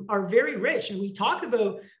are very rich. And we talk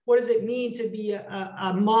about what does it mean to be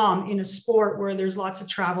a mom in a sport where there's lots of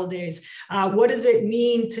travel days? What does it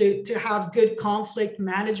mean to have good conflict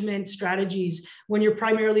management strategies when you're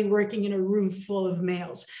primarily working in a room full of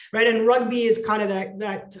males, right? And rugby is kind of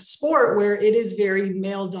that sport where it is very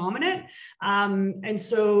male dominant. And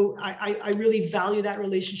so I really value that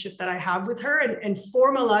relationship that I have with her, and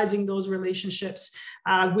formalizing those relationships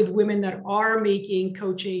with women that are making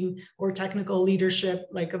coaching or technical leadership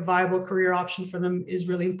like a viable career option for them is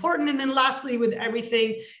really important. And then lastly, with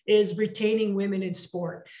everything, is retaining women in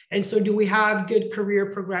sport. And so do we have good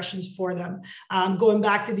career progressions for them? Going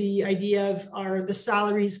back to the idea of, are the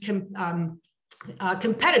salaries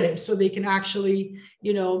competitive so they can actually,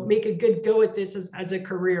 make a good go at this as a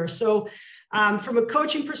career? So from a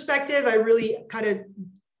coaching perspective, I really kind of,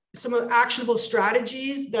 some of the actionable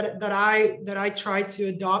strategies that I try to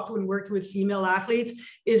adopt when working with female athletes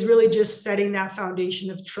is really just setting that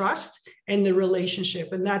foundation of trust and the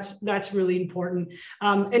relationship. And that's really important.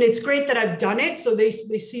 And it's great that I've done it, so they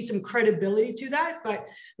see some credibility to that. But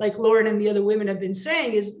like Lauren and the other women have been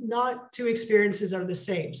saying, is not two experiences are the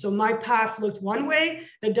same. So my path looked one way.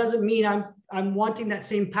 That doesn't mean I'm wanting that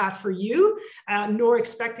same path for you, nor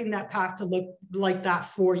expecting that path to look like that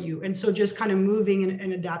for you. And so just kind of moving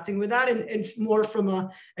and adapting with that, and more from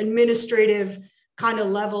a administrative kind of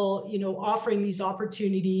level, offering these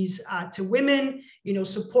opportunities to women,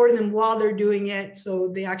 supporting them while they're doing it,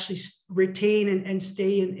 so they actually retain and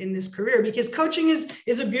stay in this career, because coaching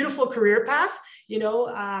is a beautiful career path.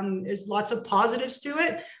 There's lots of positives to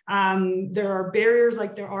it. There are barriers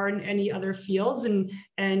like there are in any other fields.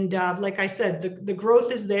 And like I said, the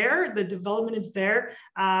growth is there, the development is there,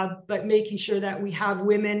 but making sure that we have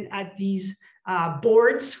women at these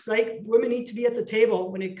boards, right? Women need to be at the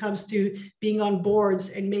table when it comes to being on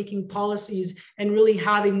boards and making policies and really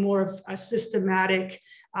having more of a systematic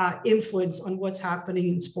influence on what's happening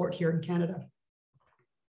in sport here in Canada.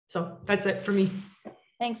 So that's it for me.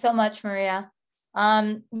 Thanks so much, Maria.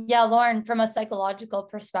 Yeah, Lauren, from a psychological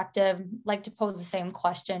perspective, I'd like to pose the same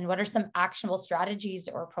question. What are some actionable strategies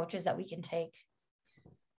or approaches that we can take?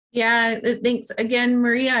 Yeah, thanks again,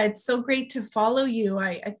 Maria. It's so great to follow you.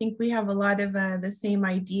 I think we have a lot of the same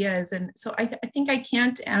ideas. And so I think I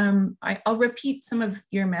can't, I'll repeat some of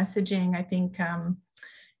your messaging. I think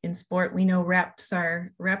in sport, we know reps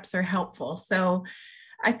are helpful. So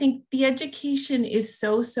I think the education is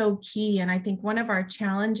so key. And I think one of our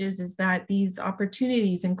challenges is that these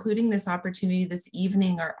opportunities, including this opportunity this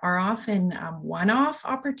evening, are often one-off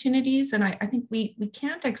opportunities. And I think we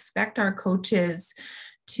can't expect our coaches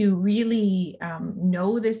to really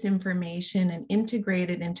know this information and integrate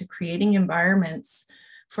it into creating environments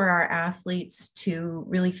for our athletes to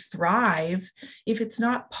really thrive if it's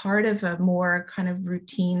not part of a more kind of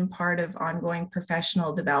routine part of ongoing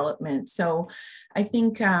professional development. So I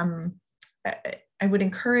think I would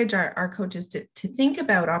encourage our coaches to think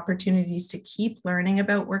about opportunities to keep learning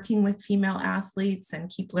about working with female athletes and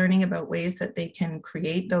keep learning about ways that they can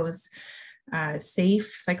create those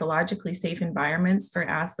psychologically safe environments for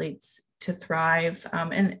athletes to thrive.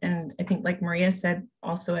 And I think, like Maria said,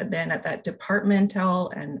 also at that departmental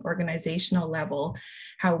and organizational level,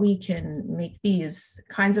 how we can make these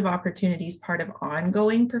kinds of opportunities part of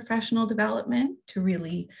ongoing professional development to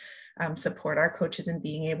really support our coaches in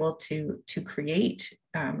being able to create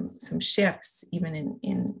some shifts even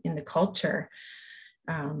in the culture.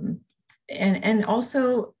 And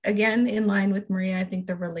also, again, in line with Maria, I think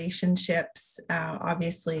the relationships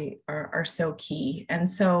obviously are so key. And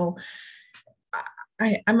so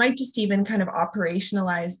I might just even kind of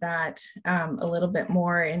operationalize that a little bit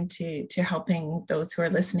more into helping those who are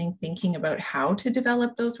listening, thinking about how to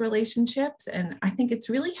develop those relationships. And I think it's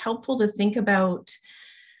really helpful to think about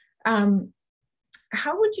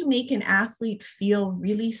how would you make an athlete feel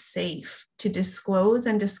really safe to disclose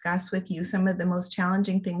and discuss with you some of the most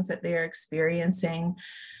challenging things that they're experiencing,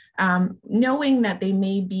 knowing that they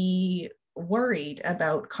may be worried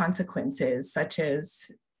about consequences such as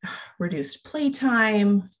reduced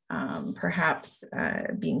playtime, perhaps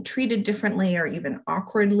being treated differently or even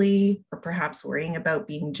awkwardly, or perhaps worrying about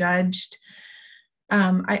being judged.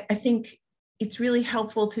 I think it's really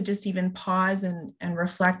helpful to just even pause and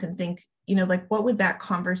reflect and think, like, what would that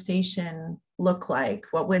conversation look like?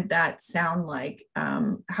 What would that sound like?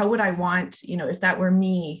 How would I want, if that were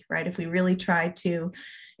me, right? If we really try to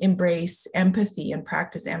embrace empathy and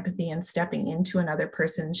practice empathy and stepping into another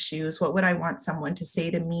person's shoes, what would I want someone to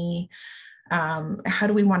say to me? How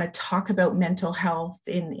do we want to talk about mental health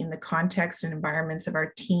in the context and environments of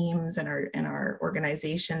our teams and our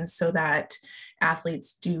organizations, so that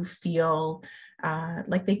athletes do feel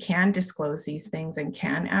like they can disclose these things and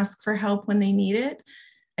can ask for help when they need it?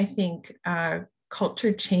 I think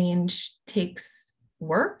culture change takes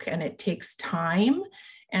work and it takes time,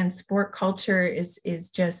 and sport culture is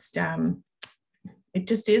just it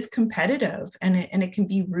just is competitive and it can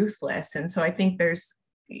be ruthless. And so I think there's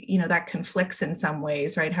that conflicts in some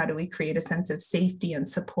ways, right? How do we create a sense of safety and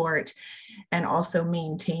support and also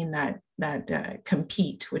maintain that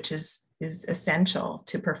compete, which is essential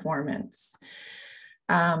to performance?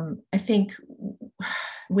 I think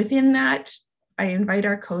within that, I invite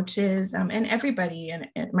our coaches and everybody,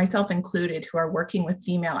 and myself included, who are working with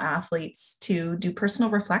female athletes to do personal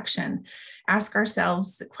reflection, ask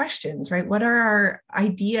ourselves questions, right? What are our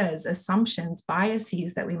ideas, assumptions,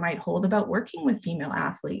 biases that we might hold about working with female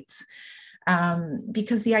athletes?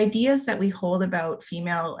 Because the ideas that we hold about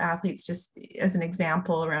female athletes, just as an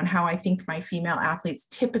example around how I think my female athletes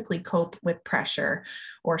typically cope with pressure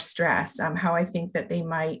or stress, how I think that they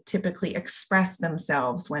might typically express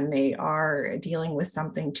themselves when they are dealing with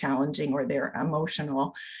something challenging or they're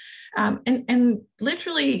emotional. And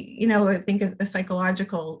literally, I think a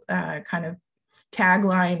psychological kind of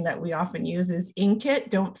tagline that we often use is ink it,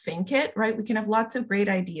 don't think it, right? We can have lots of great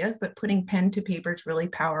ideas, but putting pen to paper is really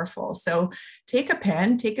powerful. So take a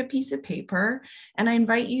pen, take a piece of paper, and I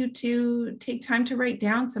invite you to take time to write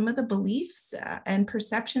down some of the beliefs and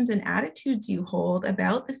perceptions and attitudes you hold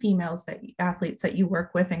about the athletes that you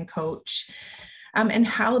work with and coach. And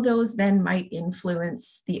how those then might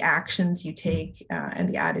influence the actions you take and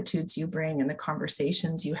the attitudes you bring and the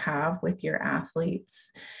conversations you have with your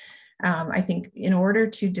athletes. I think in order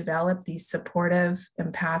to develop these supportive,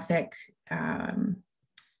 empathic, and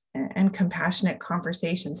compassionate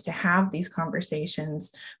conversations, to have these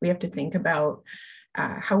conversations, we have to think about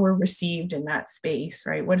how we're received in that space,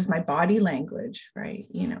 right? What is my body language, right?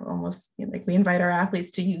 Almost like we invite our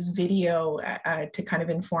athletes to use video to kind of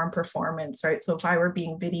inform performance, right? So if I were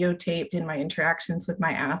being videotaped in my interactions with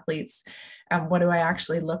my athletes, what do I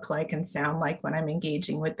actually look like and sound like when I'm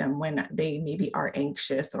engaging with them when they maybe are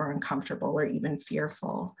anxious or uncomfortable or even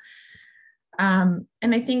fearful? And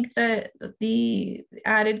I think that the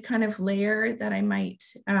added kind of layer that I might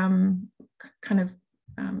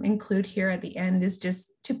include here at the end is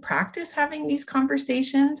just to practice having these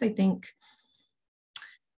conversations. I think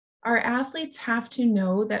our athletes have to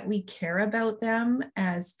know that we care about them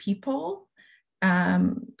as people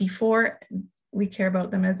before we care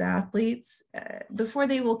about them as athletes, before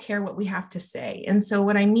they will care what we have to say. And so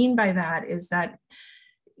what I mean by that is that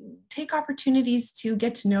take opportunities to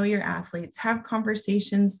get to know your athletes, have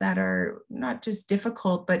conversations that are not just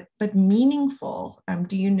difficult, but meaningful.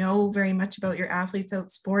 Do you know very much about your athletes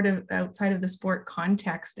outside of the sport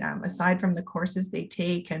context, aside from the courses they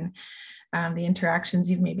take and the interactions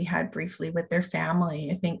you've maybe had briefly with their family?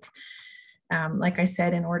 I think, like I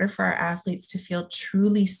said, in order for our athletes to feel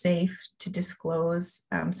truly safe to disclose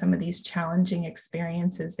some of these challenging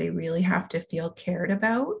experiences, they really have to feel cared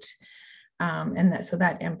about. So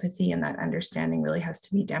that empathy and that understanding really has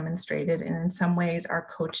to be demonstrated. And in some ways, our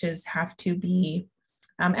coaches have to be,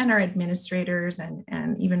 and our administrators,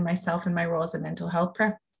 and even myself in my role as a mental health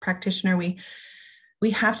practitioner,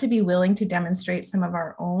 we have to be willing to demonstrate some of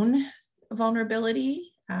our own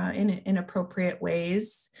vulnerability in appropriate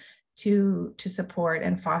ways to support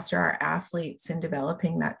and foster our athletes in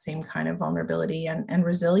developing that same kind of vulnerability and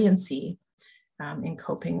resiliency in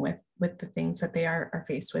coping with the things that they are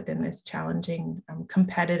faced with in this challenging,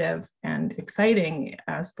 competitive and exciting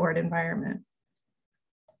sport environment.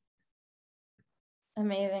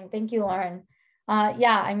 Amazing. Thank you, Lauren.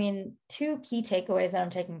 Yeah, I mean, two key takeaways that I'm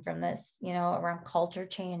taking from this, around culture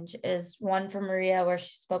change is one from Maria, where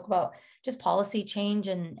she spoke about just policy change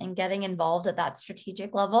and getting involved at that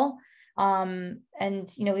strategic level. And,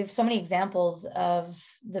 we have so many examples of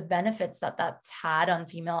the benefits that that's had on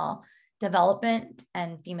female development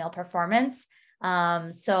and female performance.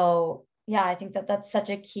 So yeah, I think that that's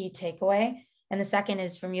such a key takeaway. And the second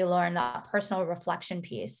is from you, Lauren, that personal reflection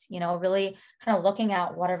piece, really kind of looking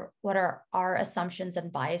at what are our assumptions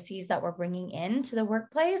and biases that we're bringing into the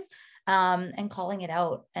workplace, and calling it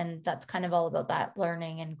out. And that's kind of all about that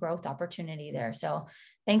learning and growth opportunity there. So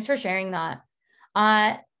thanks for sharing that.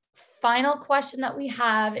 Final question that we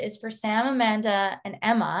have is for Sam, Amanda, and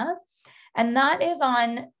Emma. And that is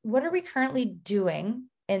on what are we currently doing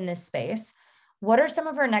in this space? What are some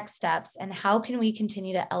of our next steps, and how can we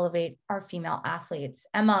continue to elevate our female athletes?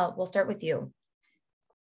 Emma, we'll start with you.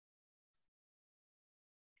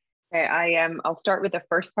 Okay, I'll start with the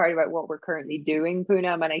first part about what we're currently doing,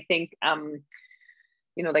 Poonam. And I think,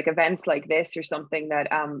 like events like this are something that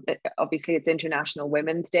obviously it's International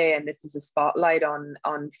Women's Day, and this is a spotlight on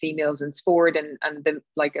females in sport and the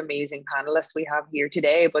amazing panelists we have here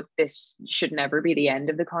today. But this should never be the end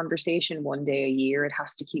of the conversation. One day a year, it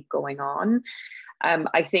has to keep going on.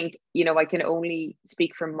 I think, I can only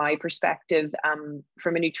speak from my perspective,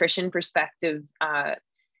 from a nutrition perspective.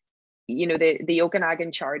 The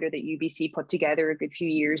Okanagan Charter that UBC put together a good few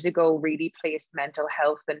years ago really placed mental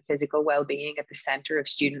health and physical well-being at the center of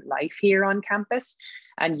student life here on campus.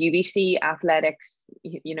 And UBC athletics,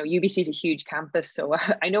 UBC is a huge campus, so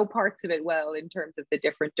I know parts of it well in terms of the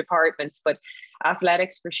different departments, but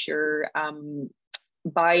athletics for sure,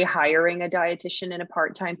 by hiring a dietitian in a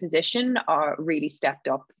part-time position, really stepped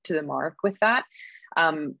up to the mark with that.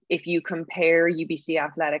 If you compare UBC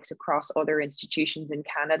athletics across other institutions in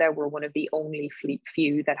Canada, we're one of the only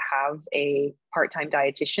few that have a part-time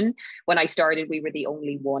dietitian. When I started, we were the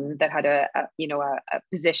only one that had a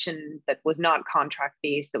position that was not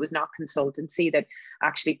contract-based, that was not consultancy, that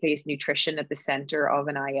actually placed nutrition at the center of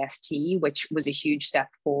an IST, which was a huge step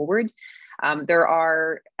forward. There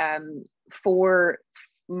are 4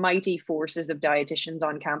 mighty forces of dietitians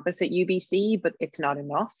on campus at UBC, but it's not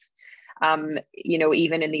enough. You know,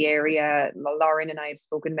 even in the area, Lauren and I have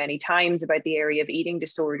spoken many times about the area of eating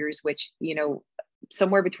disorders, which, you know,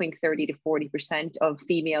 somewhere between 30 to 40% of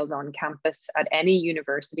females on campus at any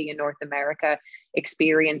university in North America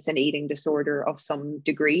experience an eating disorder of some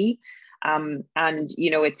degree. And,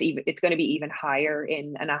 you know, it's going to be even higher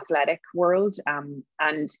in an athletic world.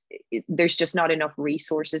 There's just not enough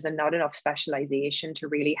resources and not enough specialization to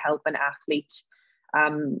really help an athlete.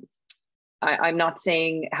 I'm not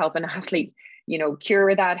saying help an athlete, you know,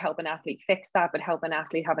 cure that, help an athlete fix that, but help an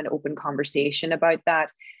athlete have an open conversation about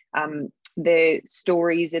that. The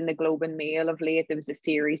stories in the Globe and Mail of late, there was a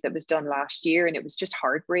series that was done last year, and it was just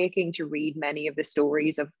heartbreaking to read many of the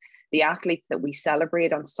stories of the athletes that we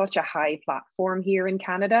celebrate on such a high platform here in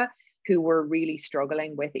Canada, who were really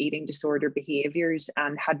struggling with eating disorder behaviors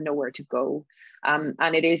and had nowhere to go.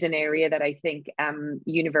 And it is an area that I think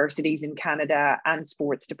universities in Canada and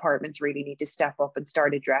sports departments really need to step up and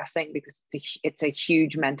start addressing, because it's a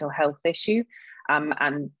huge mental health issue.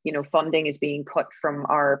 And, you know, funding is being cut from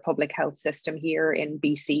our public health system here in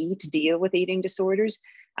BC to deal with eating disorders,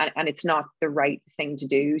 and it's not the right thing to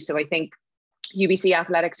do. So I think UBC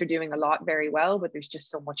athletics are doing a lot very well, but there's just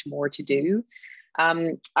so much more to do.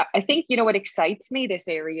 I think, you know, what excites me, this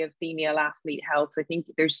area of female athlete health, I think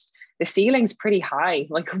the ceiling's pretty high.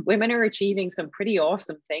 Like, women are achieving some pretty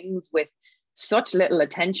awesome things with such little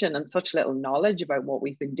attention and such little knowledge about what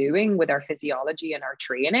we've been doing with our physiology and our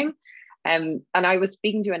training. And I was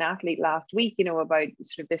speaking to an athlete last week, you know, about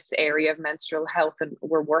sort of this area of menstrual health, and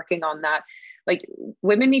we're working on that. Like,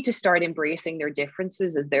 women need to start embracing their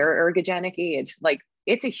differences as their ergogenic age. Like,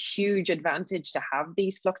 it's a huge advantage to have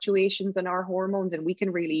these fluctuations in our hormones, and we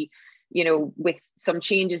can really, you know, with some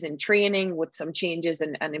changes in training, with some changes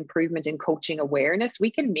and improvement in coaching awareness,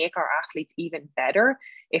 we can make our athletes even better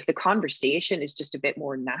if the conversation is just a bit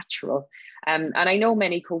more natural. And I know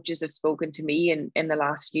many coaches have spoken to me in the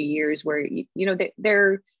last few years where, you know,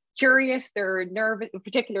 they're curious, they're nervous,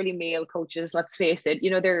 particularly male coaches, let's face it, you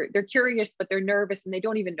know, they're curious, but they're nervous, and they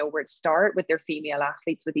don't even know where to start with their female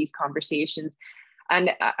athletes with these conversations.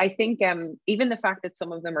 And I think even the fact that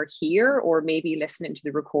some of them are here or maybe listening to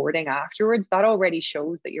the recording afterwards, that already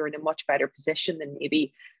shows that you're in a much better position than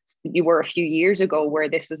maybe you were a few years ago, where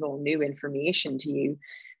this was all new information to you.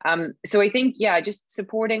 So I think, yeah, just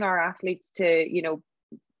supporting our athletes to, you know,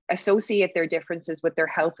 associate their differences with their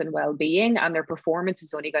health and well-being, and their performance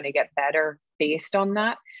is only going to get better based on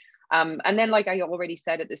that. And then, like I already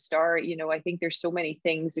said at the start, you know, I think there's so many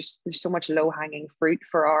things, there's so much low-hanging fruit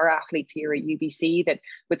for our athletes here at UBC, that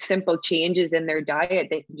with simple changes in their diet,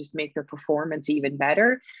 they can just make their performance even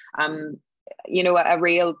better. You know, a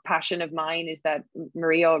real passion of mine is that,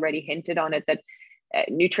 Maria already hinted on it, that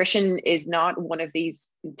nutrition is not one of these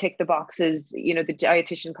tick the boxes. You know, the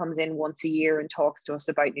dietitian comes in once a year and talks to us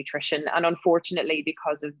about nutrition. And unfortunately,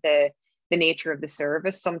 because of the nature of the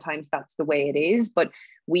service, sometimes that's the way it is. But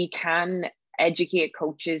we can educate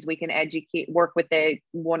coaches, we can work with the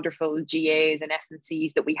wonderful GAs and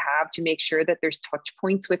S&Cs that we have to make sure that there's touch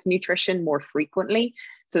points with nutrition more frequently,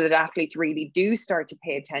 so that athletes really do start to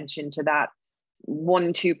pay attention to that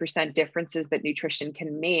 1-2% differences that nutrition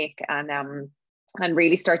can make, and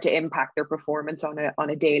really start to impact their performance on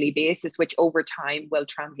a daily basis, which over time will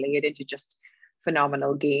translate into just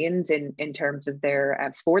phenomenal gains in terms of their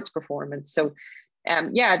sports performance. So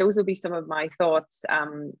yeah, those will be some of my thoughts.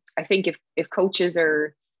 I think if coaches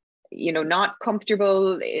are, you know, not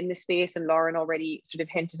comfortable in the space, and Lauren already sort of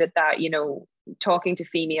hinted at that, you know, talking to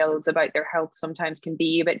females about their health sometimes can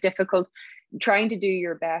be a bit difficult. Trying to do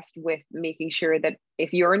your best with making sure that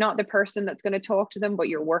if you're not the person that's going to talk to them, but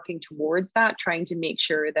you're working towards that, trying to make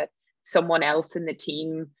sure that someone else in the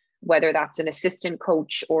team, whether that's an assistant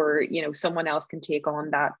coach or, you know, someone else, can take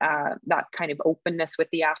on that kind of openness with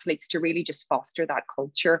the athletes to really just foster that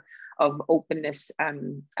culture of openness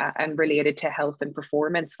and related to health and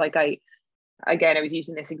performance. Like I was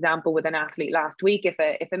using this example with an athlete last week.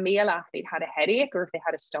 If a male athlete had a headache, or if they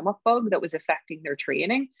had a stomach bug that was affecting their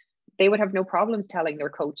training, they would have no problems telling their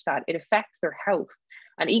coach that it affects their health.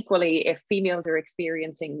 And equally, if females are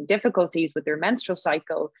experiencing difficulties with their menstrual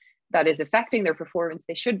cycle that is affecting their performance,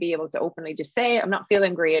 they should be able to openly just say, I'm not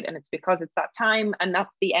feeling great, and it's because it's that time, and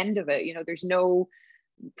that's the end of it. You know, there's no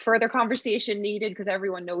further conversation needed, because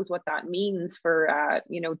everyone knows what that means for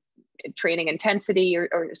you know, training intensity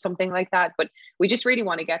or something like that. But we just really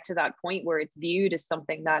want to get to that point where it's viewed as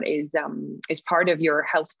something that is part of your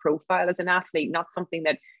health profile as an athlete, not something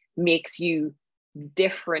that makes you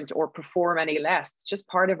different or perform any less. It's just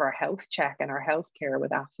part of our health check and our health care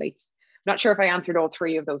with athletes. I'm not sure if I answered all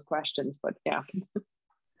three of those questions, but yeah.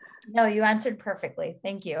 No, you answered perfectly.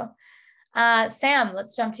 Thank you. Sam,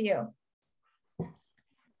 let's jump to you.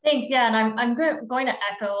 Thanks. Yeah, and I'm going to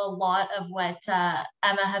echo a lot of what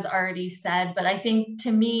Emma has already said. But I think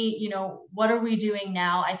to me, you know, what are we doing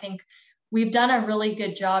now? I think we've done a really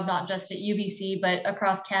good job, not just at UBC, but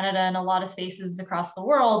across Canada and a lot of spaces across the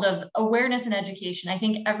world, of awareness and education. I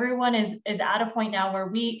think everyone is at a point now where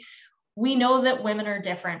we know that women are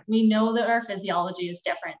different. We know that our physiology is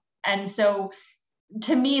different. And so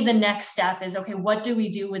to me, the next step is, okay, what do we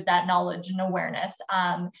do with that knowledge and awareness?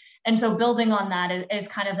 And so building on that is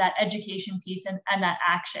kind of that education piece and that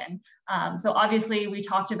action. So obviously we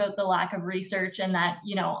talked about the lack of research, and that,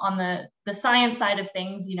 you know, on the science side of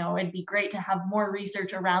things, you know, it'd be great to have more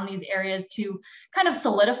research around these areas to kind of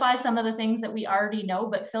solidify some of the things that we already know,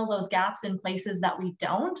 but fill those gaps in places that we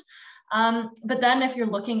don't. But then if you're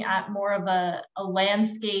looking at more of a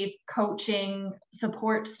landscape coaching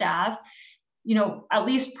support staff, you know, at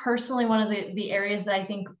least personally, one of the areas that I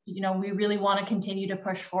think, you know, we really want to continue to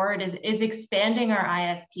push forward is expanding our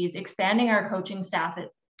ISTs, expanding our coaching staff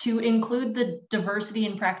to include the diversity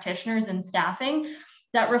in practitioners and staffing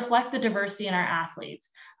that reflect the diversity in our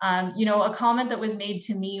athletes. You know, a comment that was made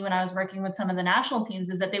to me when I was working with some of the national teams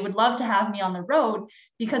is that they would love to have me on the road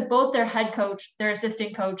because both their head coach, their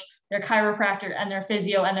assistant coach, their chiropractor, and their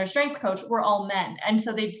physio and their strength coach were all men. And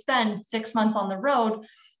so they'd spend 6 months on the road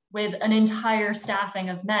with an entire staffing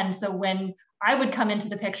of men. So when I would come into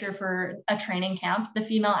the picture for a training camp, the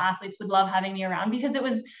female athletes would love having me around because it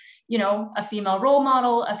was, you know, a female role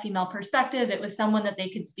model, a female perspective. It was someone that they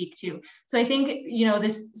could speak to. So I think, you know,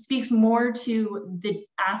 this speaks more to the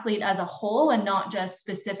athlete as a whole and not just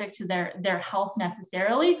specific to their health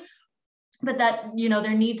necessarily. But that, you know,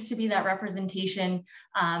 there needs to be that representation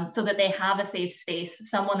so that they have a safe space,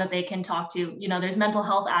 someone that they can talk to. You know, there's mental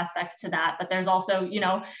health aspects to that, but there's also, you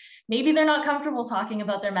know, maybe they're not comfortable talking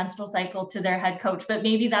about their menstrual cycle to their head coach, but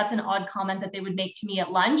maybe that's an odd comment that they would make to me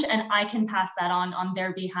at lunch, and I can pass that on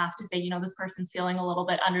their behalf to say, you know, this person's feeling a little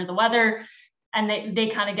bit under the weather. And they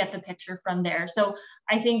kind of get the picture from there. So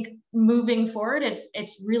I think moving forward,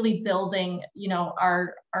 it's really building, you know,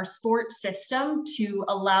 our sport system to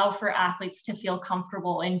allow for athletes to feel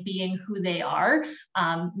comfortable in being who they are,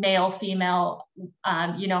 male, female,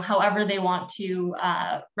 you know, however they want to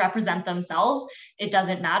represent themselves. It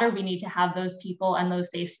doesn't matter. We need to have those people and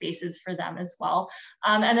those safe spaces for them as well.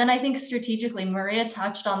 And then I think strategically, Maria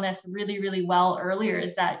touched on this really, really well earlier,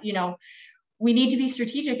 is that, you know, we need to be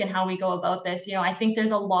strategic in how we go about this. You know, I think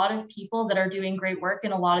there's a lot of people that are doing great work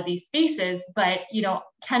in a lot of these spaces, but, you know,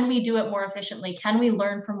 can we do it more efficiently? Can we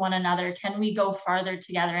learn from one another? Can we go farther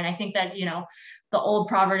together? And I think that, you know, the old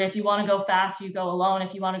proverb, if you want to go fast, you go alone.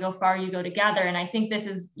 If you want to go far, you go together. And I think this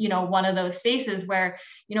is, you know, one of those spaces where,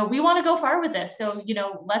 you know, we want to go far with this. So, you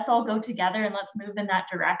know, let's all go together and let's move in that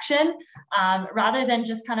direction, rather than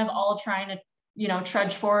just kind of all trying to, you know,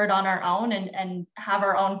 trudge forward on our own and have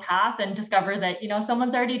our own path and discover that, you know,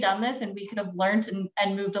 someone's already done this and we could have learned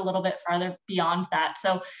and moved a little bit farther beyond that.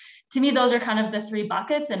 So to me, those are kind of the three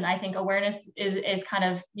buckets. And I think awareness is kind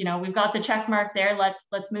of, you know, we've got the check mark there.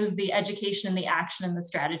 Let's move the education and the action and the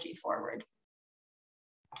strategy forward.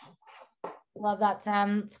 Love that,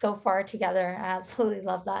 Sam. Let's go far together. I absolutely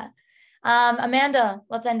love that. Amanda,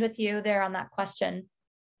 let's end with you there on that question.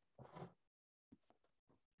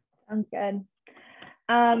 Sounds good.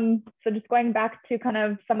 So just going back to kind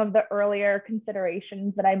of some of the earlier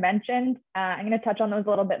considerations that I mentioned, I'm going to touch on those a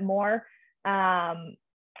little bit more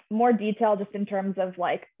detail, just in terms of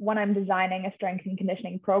like when I'm designing a strength and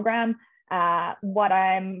conditioning program, what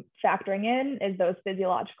I'm factoring in is those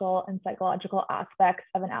physiological and psychological aspects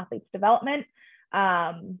of an athlete's development.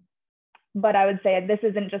 But I would say this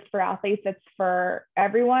isn't just for athletes, it's for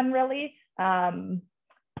everyone really.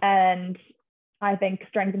 And I think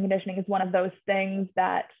strength and conditioning is one of those things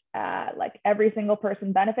that like every single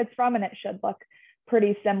person benefits from, and it should look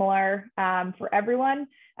pretty similar for everyone,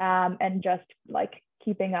 and just like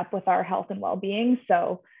keeping up with our health and well-being.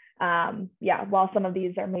 So yeah, while some of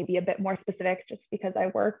these are maybe a bit more specific, just because I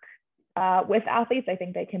work with athletes, I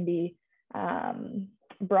think they can be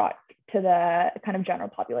brought to the kind of general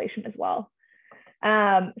population as well.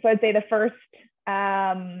 So I'd say the first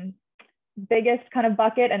biggest kind of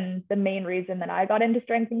bucket, and the main reason that I got into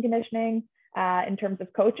strength and conditioning in terms of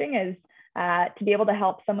coaching, is to be able to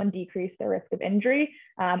help someone decrease their risk of injury.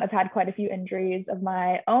 I've had quite a few injuries of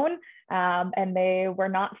my own, and they were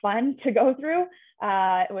not fun to go through.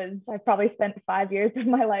 I probably spent 5 years of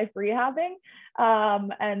my life rehabbing.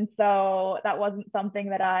 And so that wasn't something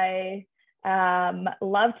that I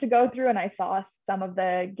loved to go through. And I saw some of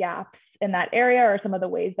the gaps in that area, or some of the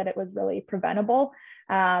ways that it was really preventable.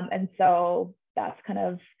 And so that's kind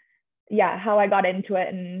of, yeah, how I got into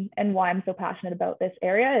it, and why I'm so passionate about this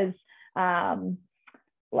area is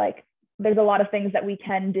like there's a lot of things that we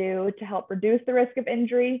can do to help reduce the risk of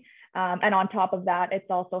injury. And on top of that, it's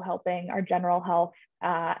also helping our general health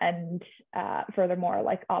and furthermore,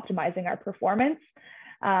 like optimizing our performance.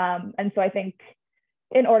 And so I think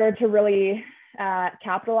in order to really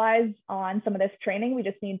capitalize on some of this training, we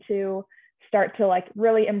just need to start to like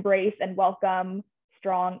really embrace and welcome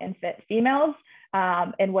strong and fit females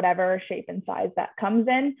in whatever shape and size that comes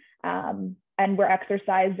in. And we're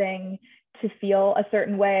exercising to feel a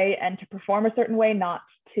certain way and to perform a certain way, not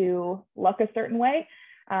to look a certain way.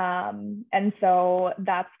 And so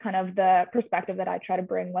that's kind of the perspective that I try to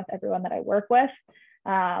bring with everyone that I work with.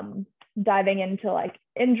 Diving into like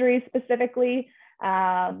injuries specifically,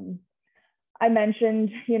 I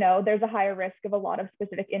mentioned, you know, there's a higher risk of a lot of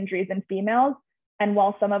specific injuries in females. And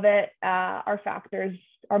while some of it are factors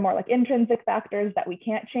are more like intrinsic factors that we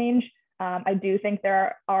can't change, I do think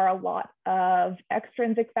there are a lot of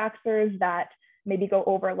extrinsic factors that maybe go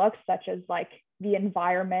overlooked, such as like the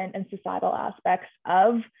environment and societal aspects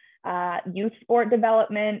of youth sport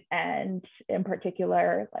development, and in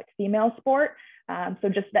particular, like female sport. So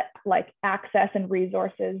just that like access and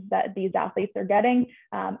resources that these athletes are getting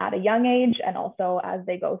at a young age, and also as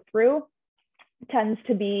they go through, tends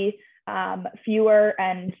to be fewer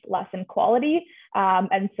and less in quality.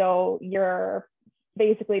 And so you're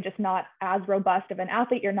basically just not as robust of an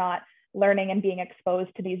athlete. You're not learning and being exposed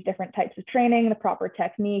to these different types of training, the proper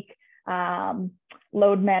technique,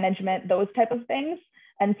 load management, those type of things.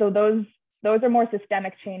 And so those are more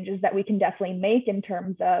systemic changes that we can definitely make in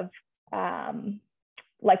terms of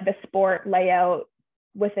like the sport layout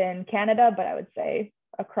within Canada, but I would say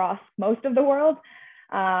across most of the world,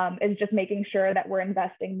 is just making sure that we're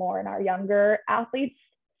investing more in our younger athletes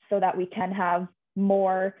so that we can have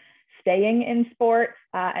more staying in sport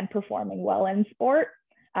and performing well in sport.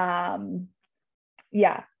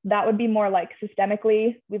 Yeah, that would be more like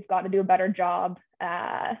systemically, we've got to do a better job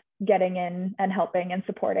getting in and helping and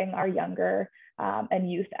supporting our younger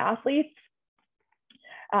and youth athletes.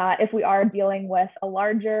 If we are dealing with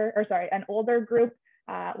an older group,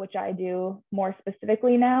 which I do more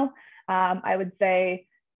specifically now, I would say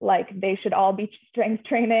like they should all be strength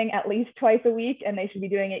training at least twice a week, and they should be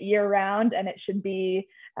doing it year round. And it should be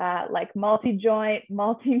like multi-joint,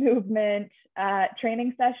 multi-movement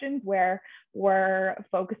training sessions where we're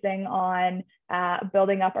focusing on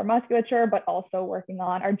building up our musculature, but also working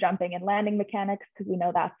on our jumping and landing mechanics, because we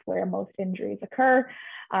know that's where most injuries occur.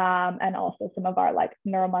 And also some of our like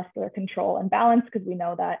neuromuscular control and balance, because we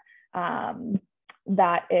know that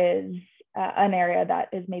that is an area that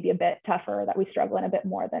is maybe a bit tougher, that we struggle in a bit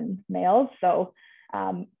more than males. So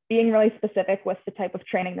being really specific with the type of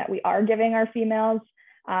training that we are giving our females,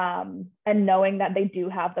 and knowing that they do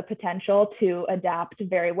have the potential to adapt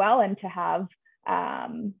very well and to have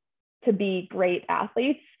to be great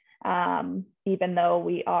athletes, even though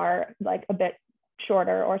we are like a bit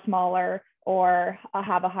shorter or smaller or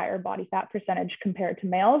have a higher body fat percentage compared to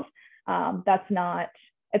males.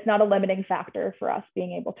 It's not a limiting factor for us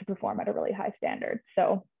being able to perform at a really high standard.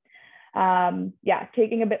 So yeah,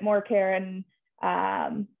 taking a bit more care and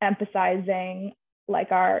emphasizing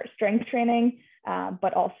like our strength training,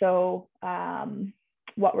 but also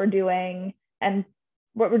what we're doing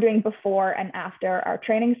before and after our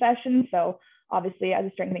training sessions. So obviously as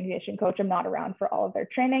a strength and conditioning coach, I'm not around for all of their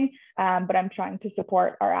training, but I'm trying to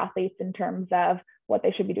support our athletes in terms of what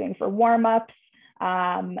they should be doing for warm-ups,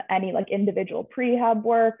 any like individual prehab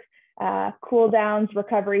work, cool downs,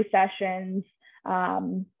 recovery sessions.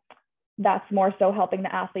 That's more so helping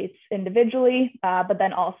the athletes individually, but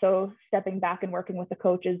then also stepping back and working with the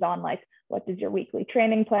coaches on like, what does your weekly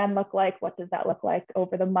training plan look like? What does that look like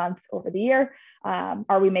over the month, over the year?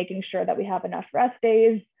 Are we making sure that we have enough rest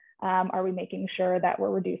days? Are we making sure that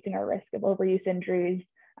we're reducing our risk of overuse injuries,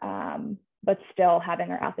 but still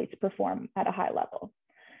having our athletes perform at a high level?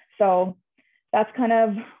 So that's kind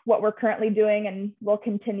of what we're currently doing, and we'll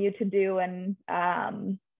continue to do and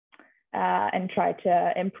try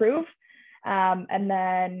to improve. And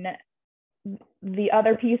then the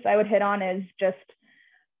other piece I would hit on is just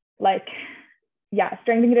like, yeah,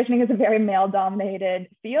 strength and conditioning is a very male-dominated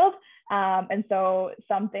field. And so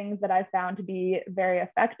some things that I've found to be very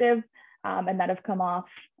effective and that have come off,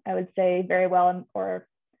 I would say, very well, or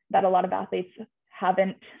that a lot of athletes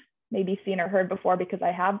haven't maybe seen or heard before, because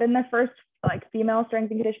I have been the first like female strength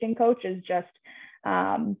and conditioning coach, is just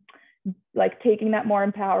like taking that more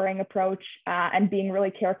empowering approach and being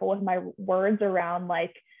really careful with my words around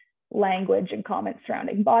like language and comments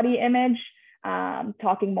surrounding body image,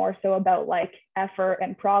 talking more so about like effort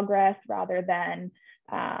and progress rather than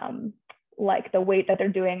like the weight that they're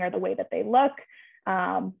doing or the way that they look,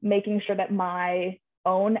 making sure that my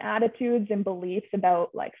own attitudes and beliefs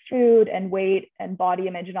about like food and weight and body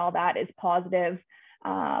image and all that is positive,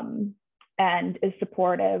 and is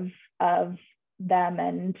supportive of them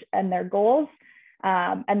and their goals.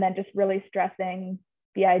 And then just really stressing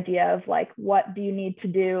the idea of like, what do you need to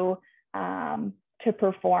do to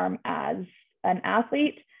perform as an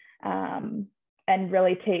athlete, and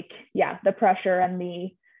really take, the pressure and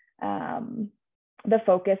the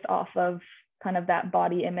focus off of kind of that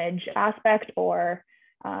body image aspect, or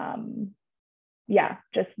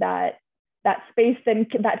just that space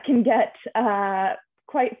that can get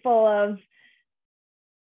quite full of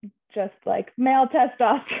just like male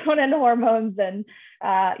testosterone and hormones, and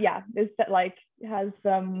is that like has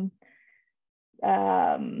some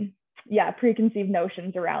preconceived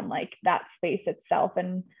notions around like that space itself,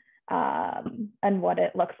 and what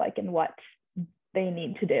it looks like and what they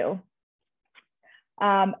need to do.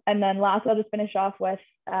 And then last, I'll just finish off with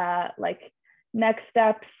like next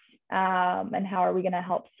steps, and how are we going to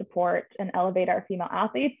help support and elevate our female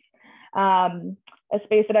athletes. A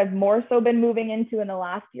space that I've more so been moving into in the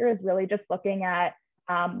last year is really just looking at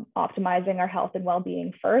optimizing our health and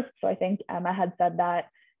well-being first. So I think Emma had said that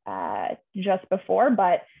just before,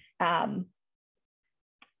 but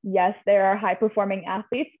yes, there are high-performing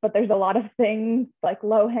athletes, but there's a lot of things like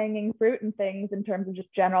low-hanging fruit and things in terms of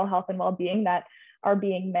just general health and well-being that are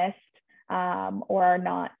being missed, or are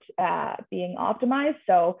not being optimized.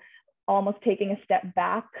 So almost taking a step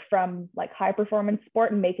back from like high performance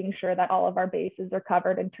sport and making sure that all of our bases are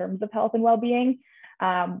covered in terms of health and well-being,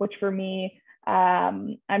 which for me,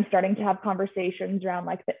 I'm starting to have conversations around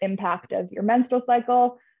like the impact of your menstrual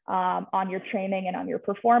cycle on your training and on your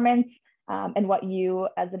performance, and what you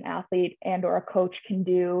as an athlete and or a coach can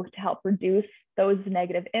do to help reduce those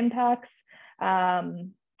negative impacts,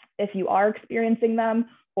 if you are experiencing them,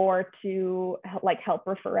 or to help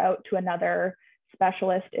refer out to another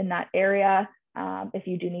specialist in that area if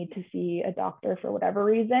you do need to see a doctor for whatever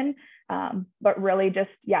reason. But really just,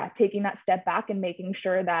 taking that step back and making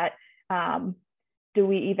sure that do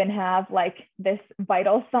we even have like this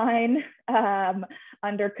vital sign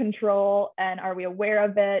under control, and are we aware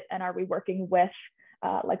of it, and are we working with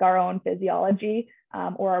like our own physiology,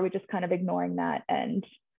 or are we just kind of ignoring that and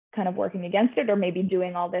kind of working against it, or maybe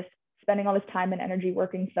doing all this, spending all this time and energy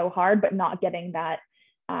working so hard but not getting that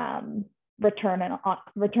return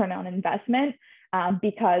on investment,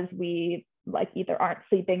 because we like either aren't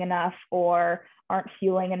sleeping enough or aren't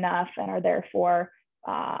fueling enough, and are therefore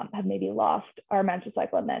have maybe lost our menstrual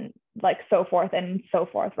cycle, and then like so forth and so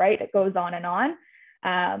forth, right? It goes on and on.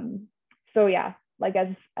 So yeah, like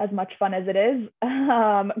as much fun as it is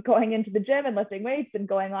going into the gym and lifting weights and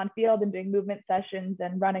going on field and doing movement sessions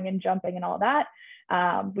and running and jumping and all that,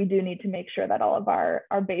 we do need to make sure that all of our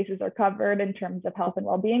bases are covered in terms of health and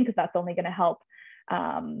well-being, because that's only going to help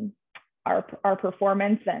our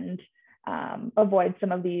performance and avoid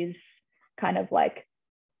some of these kind of like,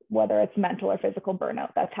 whether it's mental or physical burnout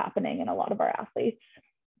that's happening in a lot of our athletes.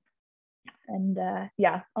 And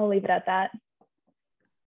I'll leave it at that.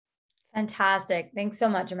 Fantastic. Thanks so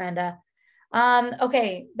much, Amanda.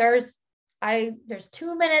 Okay, there's 2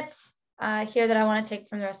 minutes here that I want to take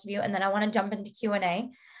from the rest of you, and then I want to jump into Q&A.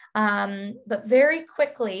 But very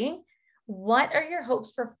quickly, what are your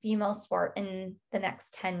hopes for female sport in the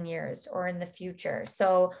next 10 years or in the future?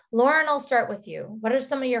 So Lauren, I'll start with you. What are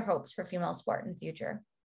some of your hopes for female sport in the future?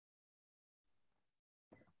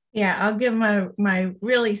 Yeah, I'll give my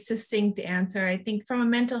really succinct answer. I think from a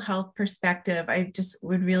mental health perspective, I just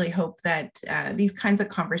would really hope that these kinds of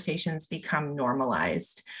conversations become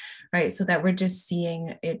normalized, right? So that we're just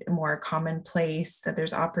seeing it more commonplace, that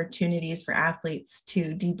there's opportunities for athletes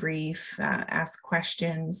to debrief, ask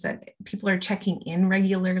questions, that people are checking in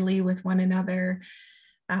regularly with one another,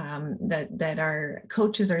 that our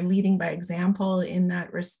coaches are leading by example in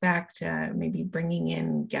that respect, maybe bringing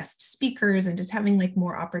in guest speakers and just having like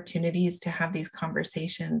more opportunities to have these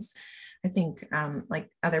conversations. I think like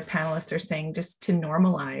other panelists are saying, just to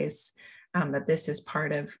normalize that this is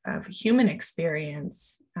part of human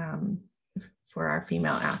experience for our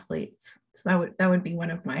female athletes. So that would be one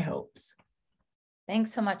of my hopes.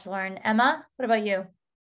 Thanks so much, Lauren. Emma, what about you?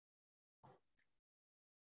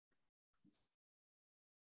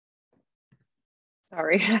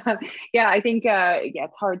 Sorry. Yeah, I think,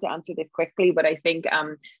 it's hard to answer this quickly, but I think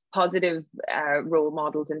positive role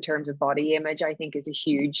models in terms of body image, I think is a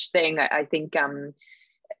huge thing. I think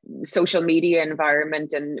social media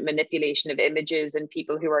environment and manipulation of images and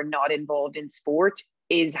people who are not involved in sport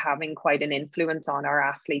is having quite an influence on our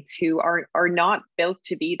athletes who are not built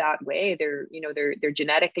to be that way. They're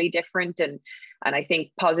genetically different, and I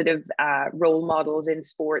think positive role models in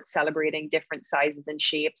sports celebrating different sizes and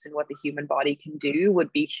shapes and what the human body can do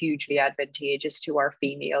would be hugely advantageous to our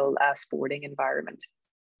female sporting environment.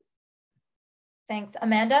 Thanks.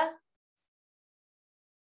 Amanda?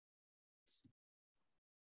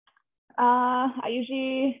 I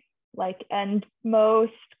usually end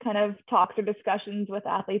most kind of talks or discussions with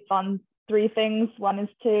athletes on 3 things. One is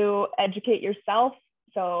to educate yourself.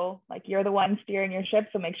 So you're the one steering your ship.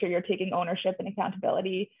 So make sure you're taking ownership and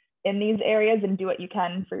accountability in these areas and do what you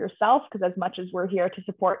can for yourself. Because as much as we're here to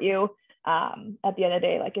support you, at the end of the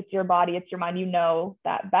day, it's your body, it's your mind, you know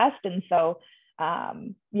that best. And so,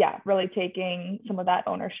 really taking some of that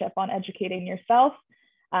ownership on educating yourself.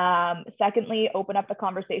 Secondly, open up the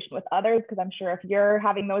conversation with others, because I'm sure if you're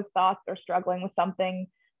having those thoughts or struggling with something,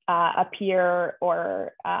 a peer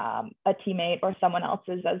or a teammate or someone else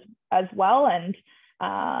is as well. And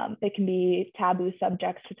it can be taboo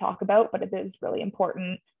subjects to talk about, but it is really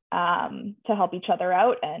important to help each other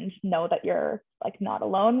out and know that you're not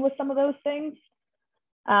alone with some of those things.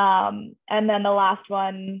 And then the last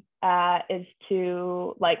one is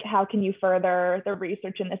to how can you further the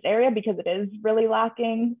research in this area, because it is really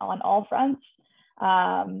lacking on all fronts.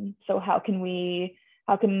 So how can we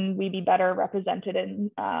be better represented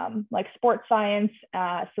in sports science,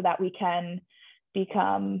 so that we can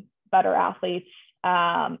become better athletes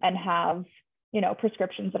and have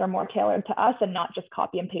prescriptions that are more tailored to us and not just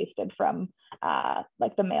copy and pasted from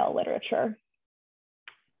the male literature.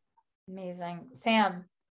 Amazing. Sam?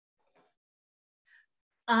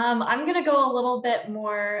 I'm going to go a little bit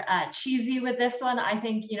more cheesy with this one. I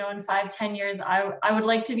think, in 5-10 years, I would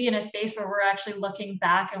like to be in a space where we're actually looking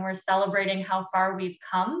back and we're celebrating how far we've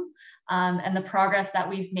come, and the progress that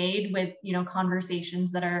we've made with,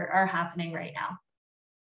 conversations that are happening right now.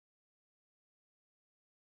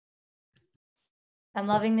 I'm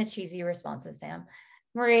loving the cheesy responses, Sam.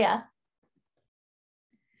 Maria?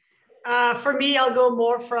 For me, I'll go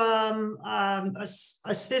more from a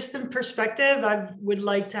system perspective. I would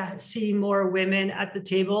like to see more women at the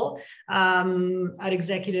table, at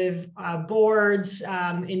executive boards,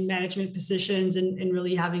 in management positions, and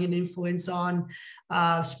really having an influence on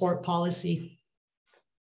sport policy.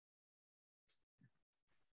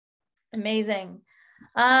 Amazing.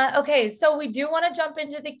 Okay, so we do want to jump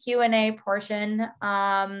into the Q&A portion.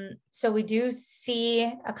 So we do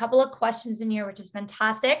see a couple of questions in here, which is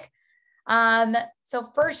fantastic.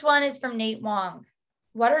 So first one is from Nate Wong.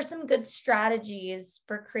 What are some good strategies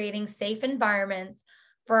for creating safe environments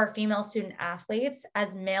for our female student athletes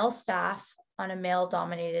as male staff on a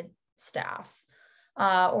male-dominated staff,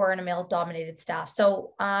 or in a male-dominated staff?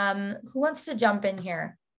 So who wants to jump in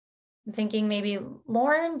here? I'm thinking maybe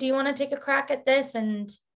Lauren, do you want to take a crack at this?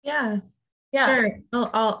 And yeah. Sure.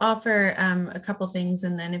 I'll offer a couple things,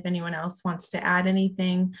 and then if anyone else wants to add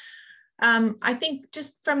anything. I think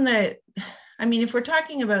just from if we're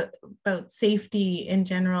talking about safety in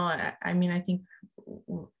general, I think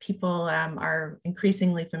people are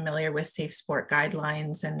increasingly familiar with safe sport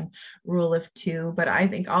guidelines and rule of 2, but I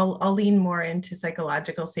think I'll lean more into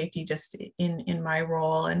psychological safety just in my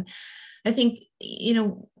role. And I think,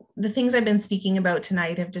 the things I've been speaking about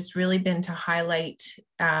tonight have just really been to highlight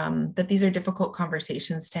that these are difficult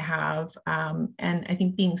conversations to have. And I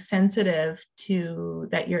think being sensitive to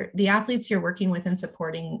that the athletes you're working with and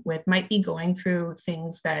supporting with might be going through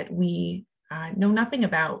things that we know nothing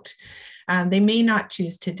about. They may not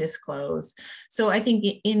choose to disclose. So I think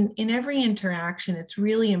in every interaction, it's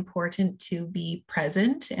really important to be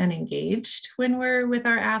present and engaged when we're with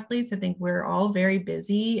our athletes. I think we're all very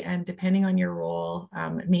busy, and depending on your role,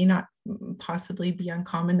 it may not possibly be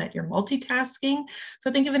uncommon that you're multitasking. So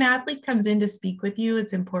I think if an athlete comes in to speak with you,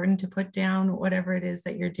 it's important to put down whatever it is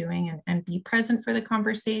that you're doing and be present for the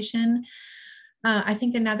conversation. I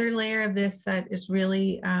think another layer of this that is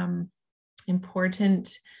really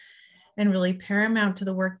important and really paramount to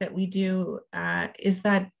the work that we do is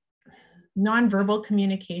that nonverbal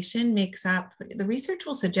communication makes up, the research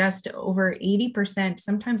will suggest, over 80%,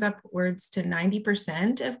 sometimes upwards to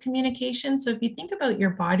 90% of communication. So if you think about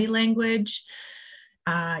your body language,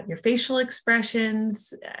 your facial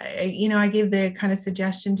expressions, I gave the kind of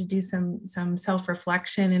suggestion to do some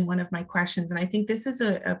self-reflection in one of my questions. And I think this is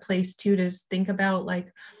a place too to think about,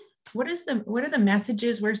 what are the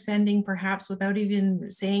messages we're sending, perhaps without even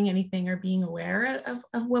saying anything or being aware of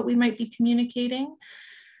what we might be communicating,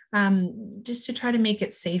 just to try to make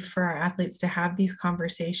it safe for our athletes to have these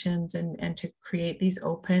conversations and to create these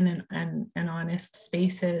open and honest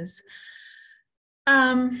spaces.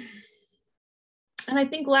 And I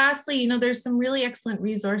think lastly, you know, there's some really excellent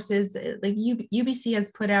resources like UBC has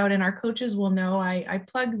put out, and our coaches will know I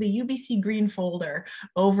plug the UBC green folder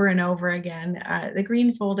over and over again. The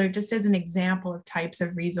green folder, just as an example of types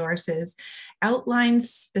of resources,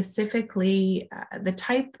 outlines specifically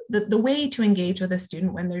the way to engage with a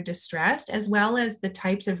student when they're distressed, as well as the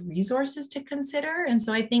types of resources to consider. And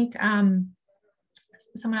so I think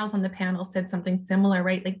someone else on the panel said something similar,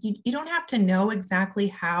 right? Like you don't have to know exactly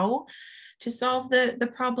how to solve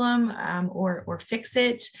the problem or fix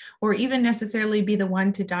it, or even necessarily be the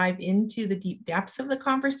one to dive into the deep depths of the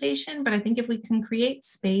conversation. But I think if we can create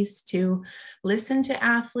space to listen to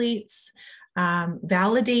athletes,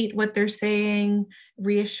 validate what they're saying,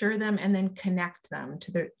 reassure them, and then connect them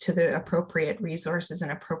to the appropriate resources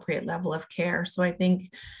and appropriate level of care. So I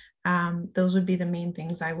think those would be the main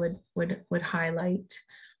things I would highlight.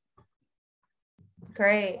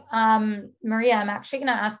 Great. Maria, I'm actually going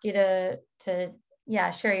to ask you to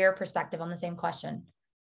share your perspective on the same question.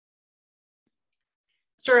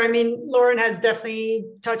 Sure. I mean, Lauren has definitely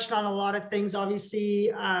touched on a lot of things.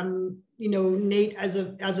 Obviously, you know, Nate, as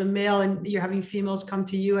a male, and you're having females come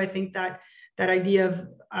to you, I think that idea of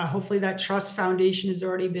hopefully that trust foundation has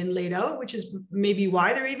already been laid out, which is maybe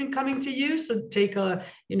why they're even coming to you. So take a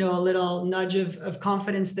little nudge of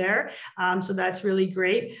confidence there. So that's really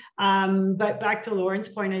great. But back to Lauren's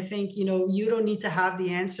point, I think, you know, you don't need to have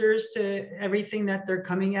the answers to everything that they're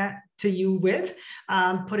coming to you with,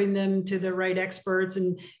 putting them to the right experts.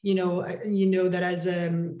 And, you know that as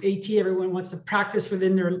AT, everyone wants to practice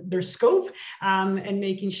within their scope, and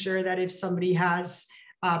making sure that if somebody has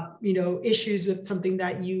issues with something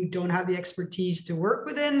that you don't have the expertise to work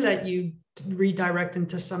within, that you redirect them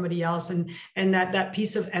to somebody else, and that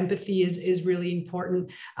piece of empathy is really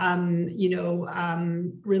important.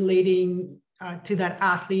 Relating to that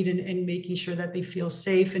athlete and making sure that they feel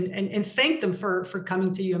safe, and thank them for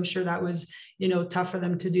coming to you. I'm sure that was, tough for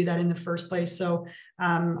them to do that in the first place. So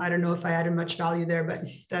I don't know if I added much value there, but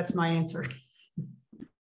that's my answer.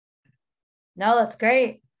 No, that's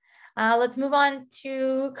great. Let's move on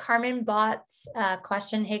to Carmen Bott's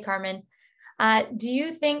question. Hey, Carmen, do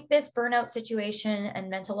you think this burnout situation and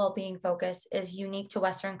mental well-being focus is unique to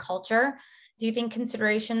Western culture? Do you think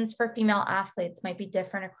considerations for female athletes might be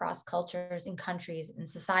different across cultures and countries and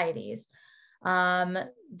societies?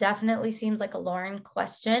 Definitely seems like a Lauren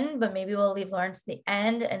question, but maybe we'll leave Lauren to the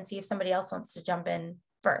end and see if somebody else wants to jump in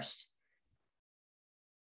first.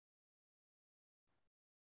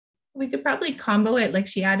 We could probably combo it, like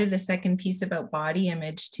she added a second piece about body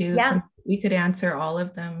image too. Yeah. So we could answer all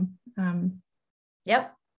of them.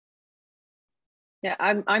 Yep. Yeah,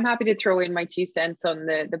 I'm happy to throw in my 2 cents on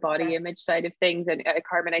the body image side of things. And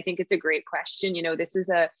Carmen, I think it's a great question. This is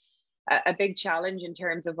a big challenge in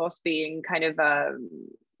terms of us being kind of a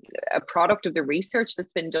product of the research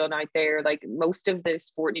that's been done out there. Like most of the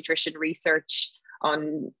sport nutrition research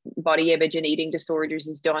on body image and eating disorders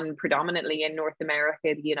is done predominantly in North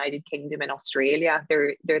America, the United Kingdom, and Australia.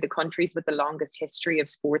 They're the countries with the longest history of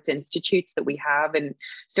sports institutes that we have, and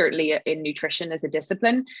certainly in nutrition as a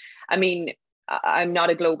discipline. I mean, I'm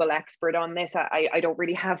not a global expert on this. I don't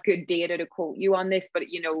really have good data to quote you on this, but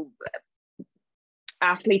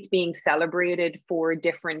athletes being celebrated for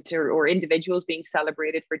different, or individuals being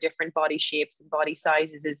celebrated for different body shapes and body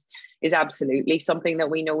sizes is absolutely something that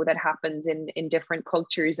we know that happens in different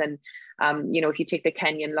cultures. And if you take the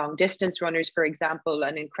Kenyan long distance runners, for example,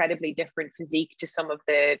 an incredibly different physique to some of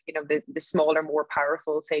the smaller, more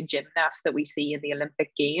powerful, say, gymnasts that we see in the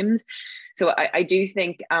Olympic Games. So I do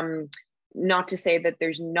think not to say that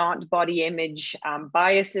there's not body image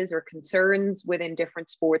biases or concerns within different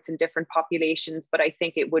sports and different populations, but I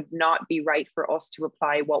think it would not be right for us to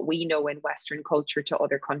apply what we know in Western culture to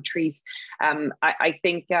other countries. I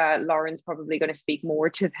think Lauren's probably going to speak more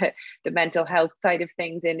to the mental health side of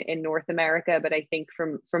things in North America, but I think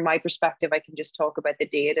from my perspective, I can just talk about the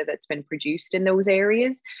data that's been produced in those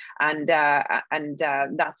areas, and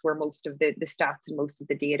that's where most of the stats and most of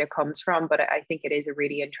the data comes from. But I think it is a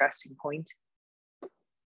really interesting point.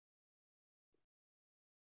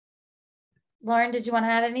 Lauren, did you want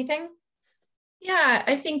to add anything? Yeah,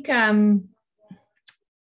 I think I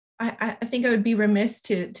think I would be remiss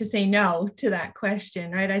to say no to that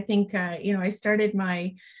question, right? I think I started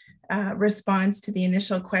my response to the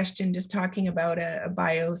initial question just talking about a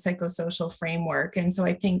biopsychosocial framework, and so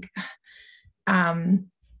I think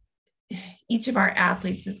each of our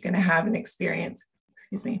athletes is going to have an experience.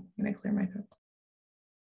 Excuse me, I'm going to clear my throat.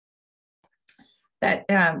 that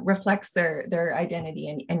reflects their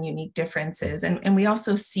identity and unique differences. And we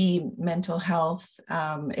also see mental health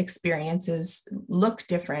experiences look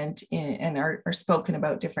different and are spoken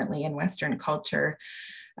about differently in Western culture.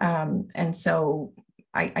 And so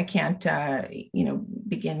I can't,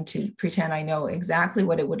 begin to pretend I know exactly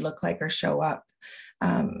what it would look like or show up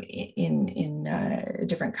in a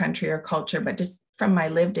different country or culture, but just from my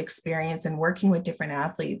lived experience and working with different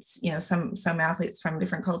athletes, some athletes from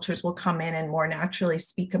different cultures will come in and more naturally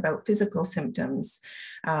speak about physical symptoms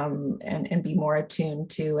and be more attuned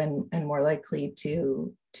to and more likely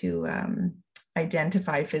to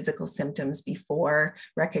identify physical symptoms before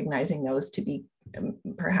recognizing those to be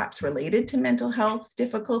perhaps related to mental health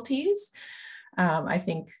difficulties. I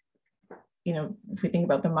think, if we think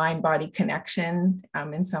about the mind-body connection,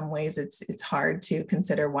 in some ways it's hard to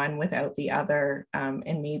consider one without the other,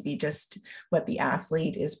 and maybe just what the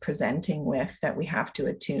athlete is presenting with that we have to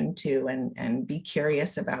attune to and be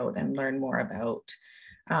curious about and learn more about.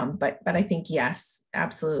 But I think, yes,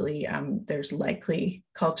 absolutely, there's likely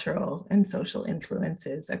cultural and social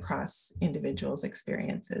influences across individuals'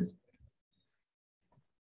 experiences.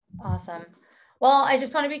 Awesome. Well, I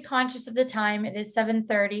just want to be conscious of the time. It is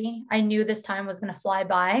 7:30. I knew this time was going to fly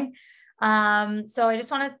by. So I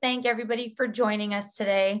just want to thank everybody for joining us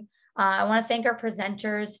today. I want to thank our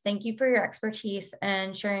presenters. Thank you for your expertise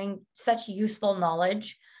and sharing such useful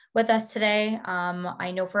knowledge with us today.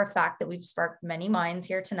 I know for a fact that we've sparked many minds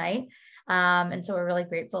here tonight. And so we're really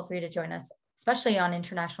grateful for you to join us, especially on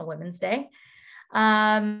International Women's Day.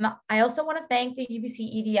 I also want to thank the UBC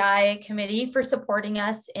EDI committee for supporting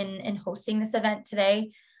us in hosting this event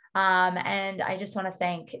today. And I just want to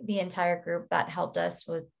thank the entire group that helped us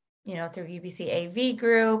with, through UBC AV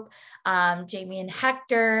group, Jamie and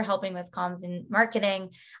Hector helping with comms and marketing.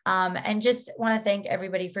 And just want to thank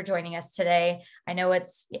everybody for joining us today. I know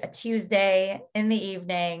it's a Tuesday in the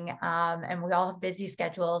evening, and we all have busy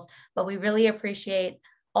schedules, but we really appreciate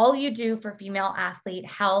all you do for female athlete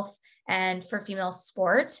health and for female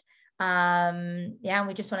sport. And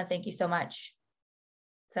we just want to thank you so much.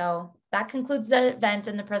 So that concludes the event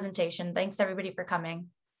and the presentation. Thanks everybody for coming.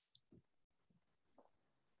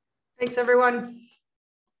 Thanks everyone.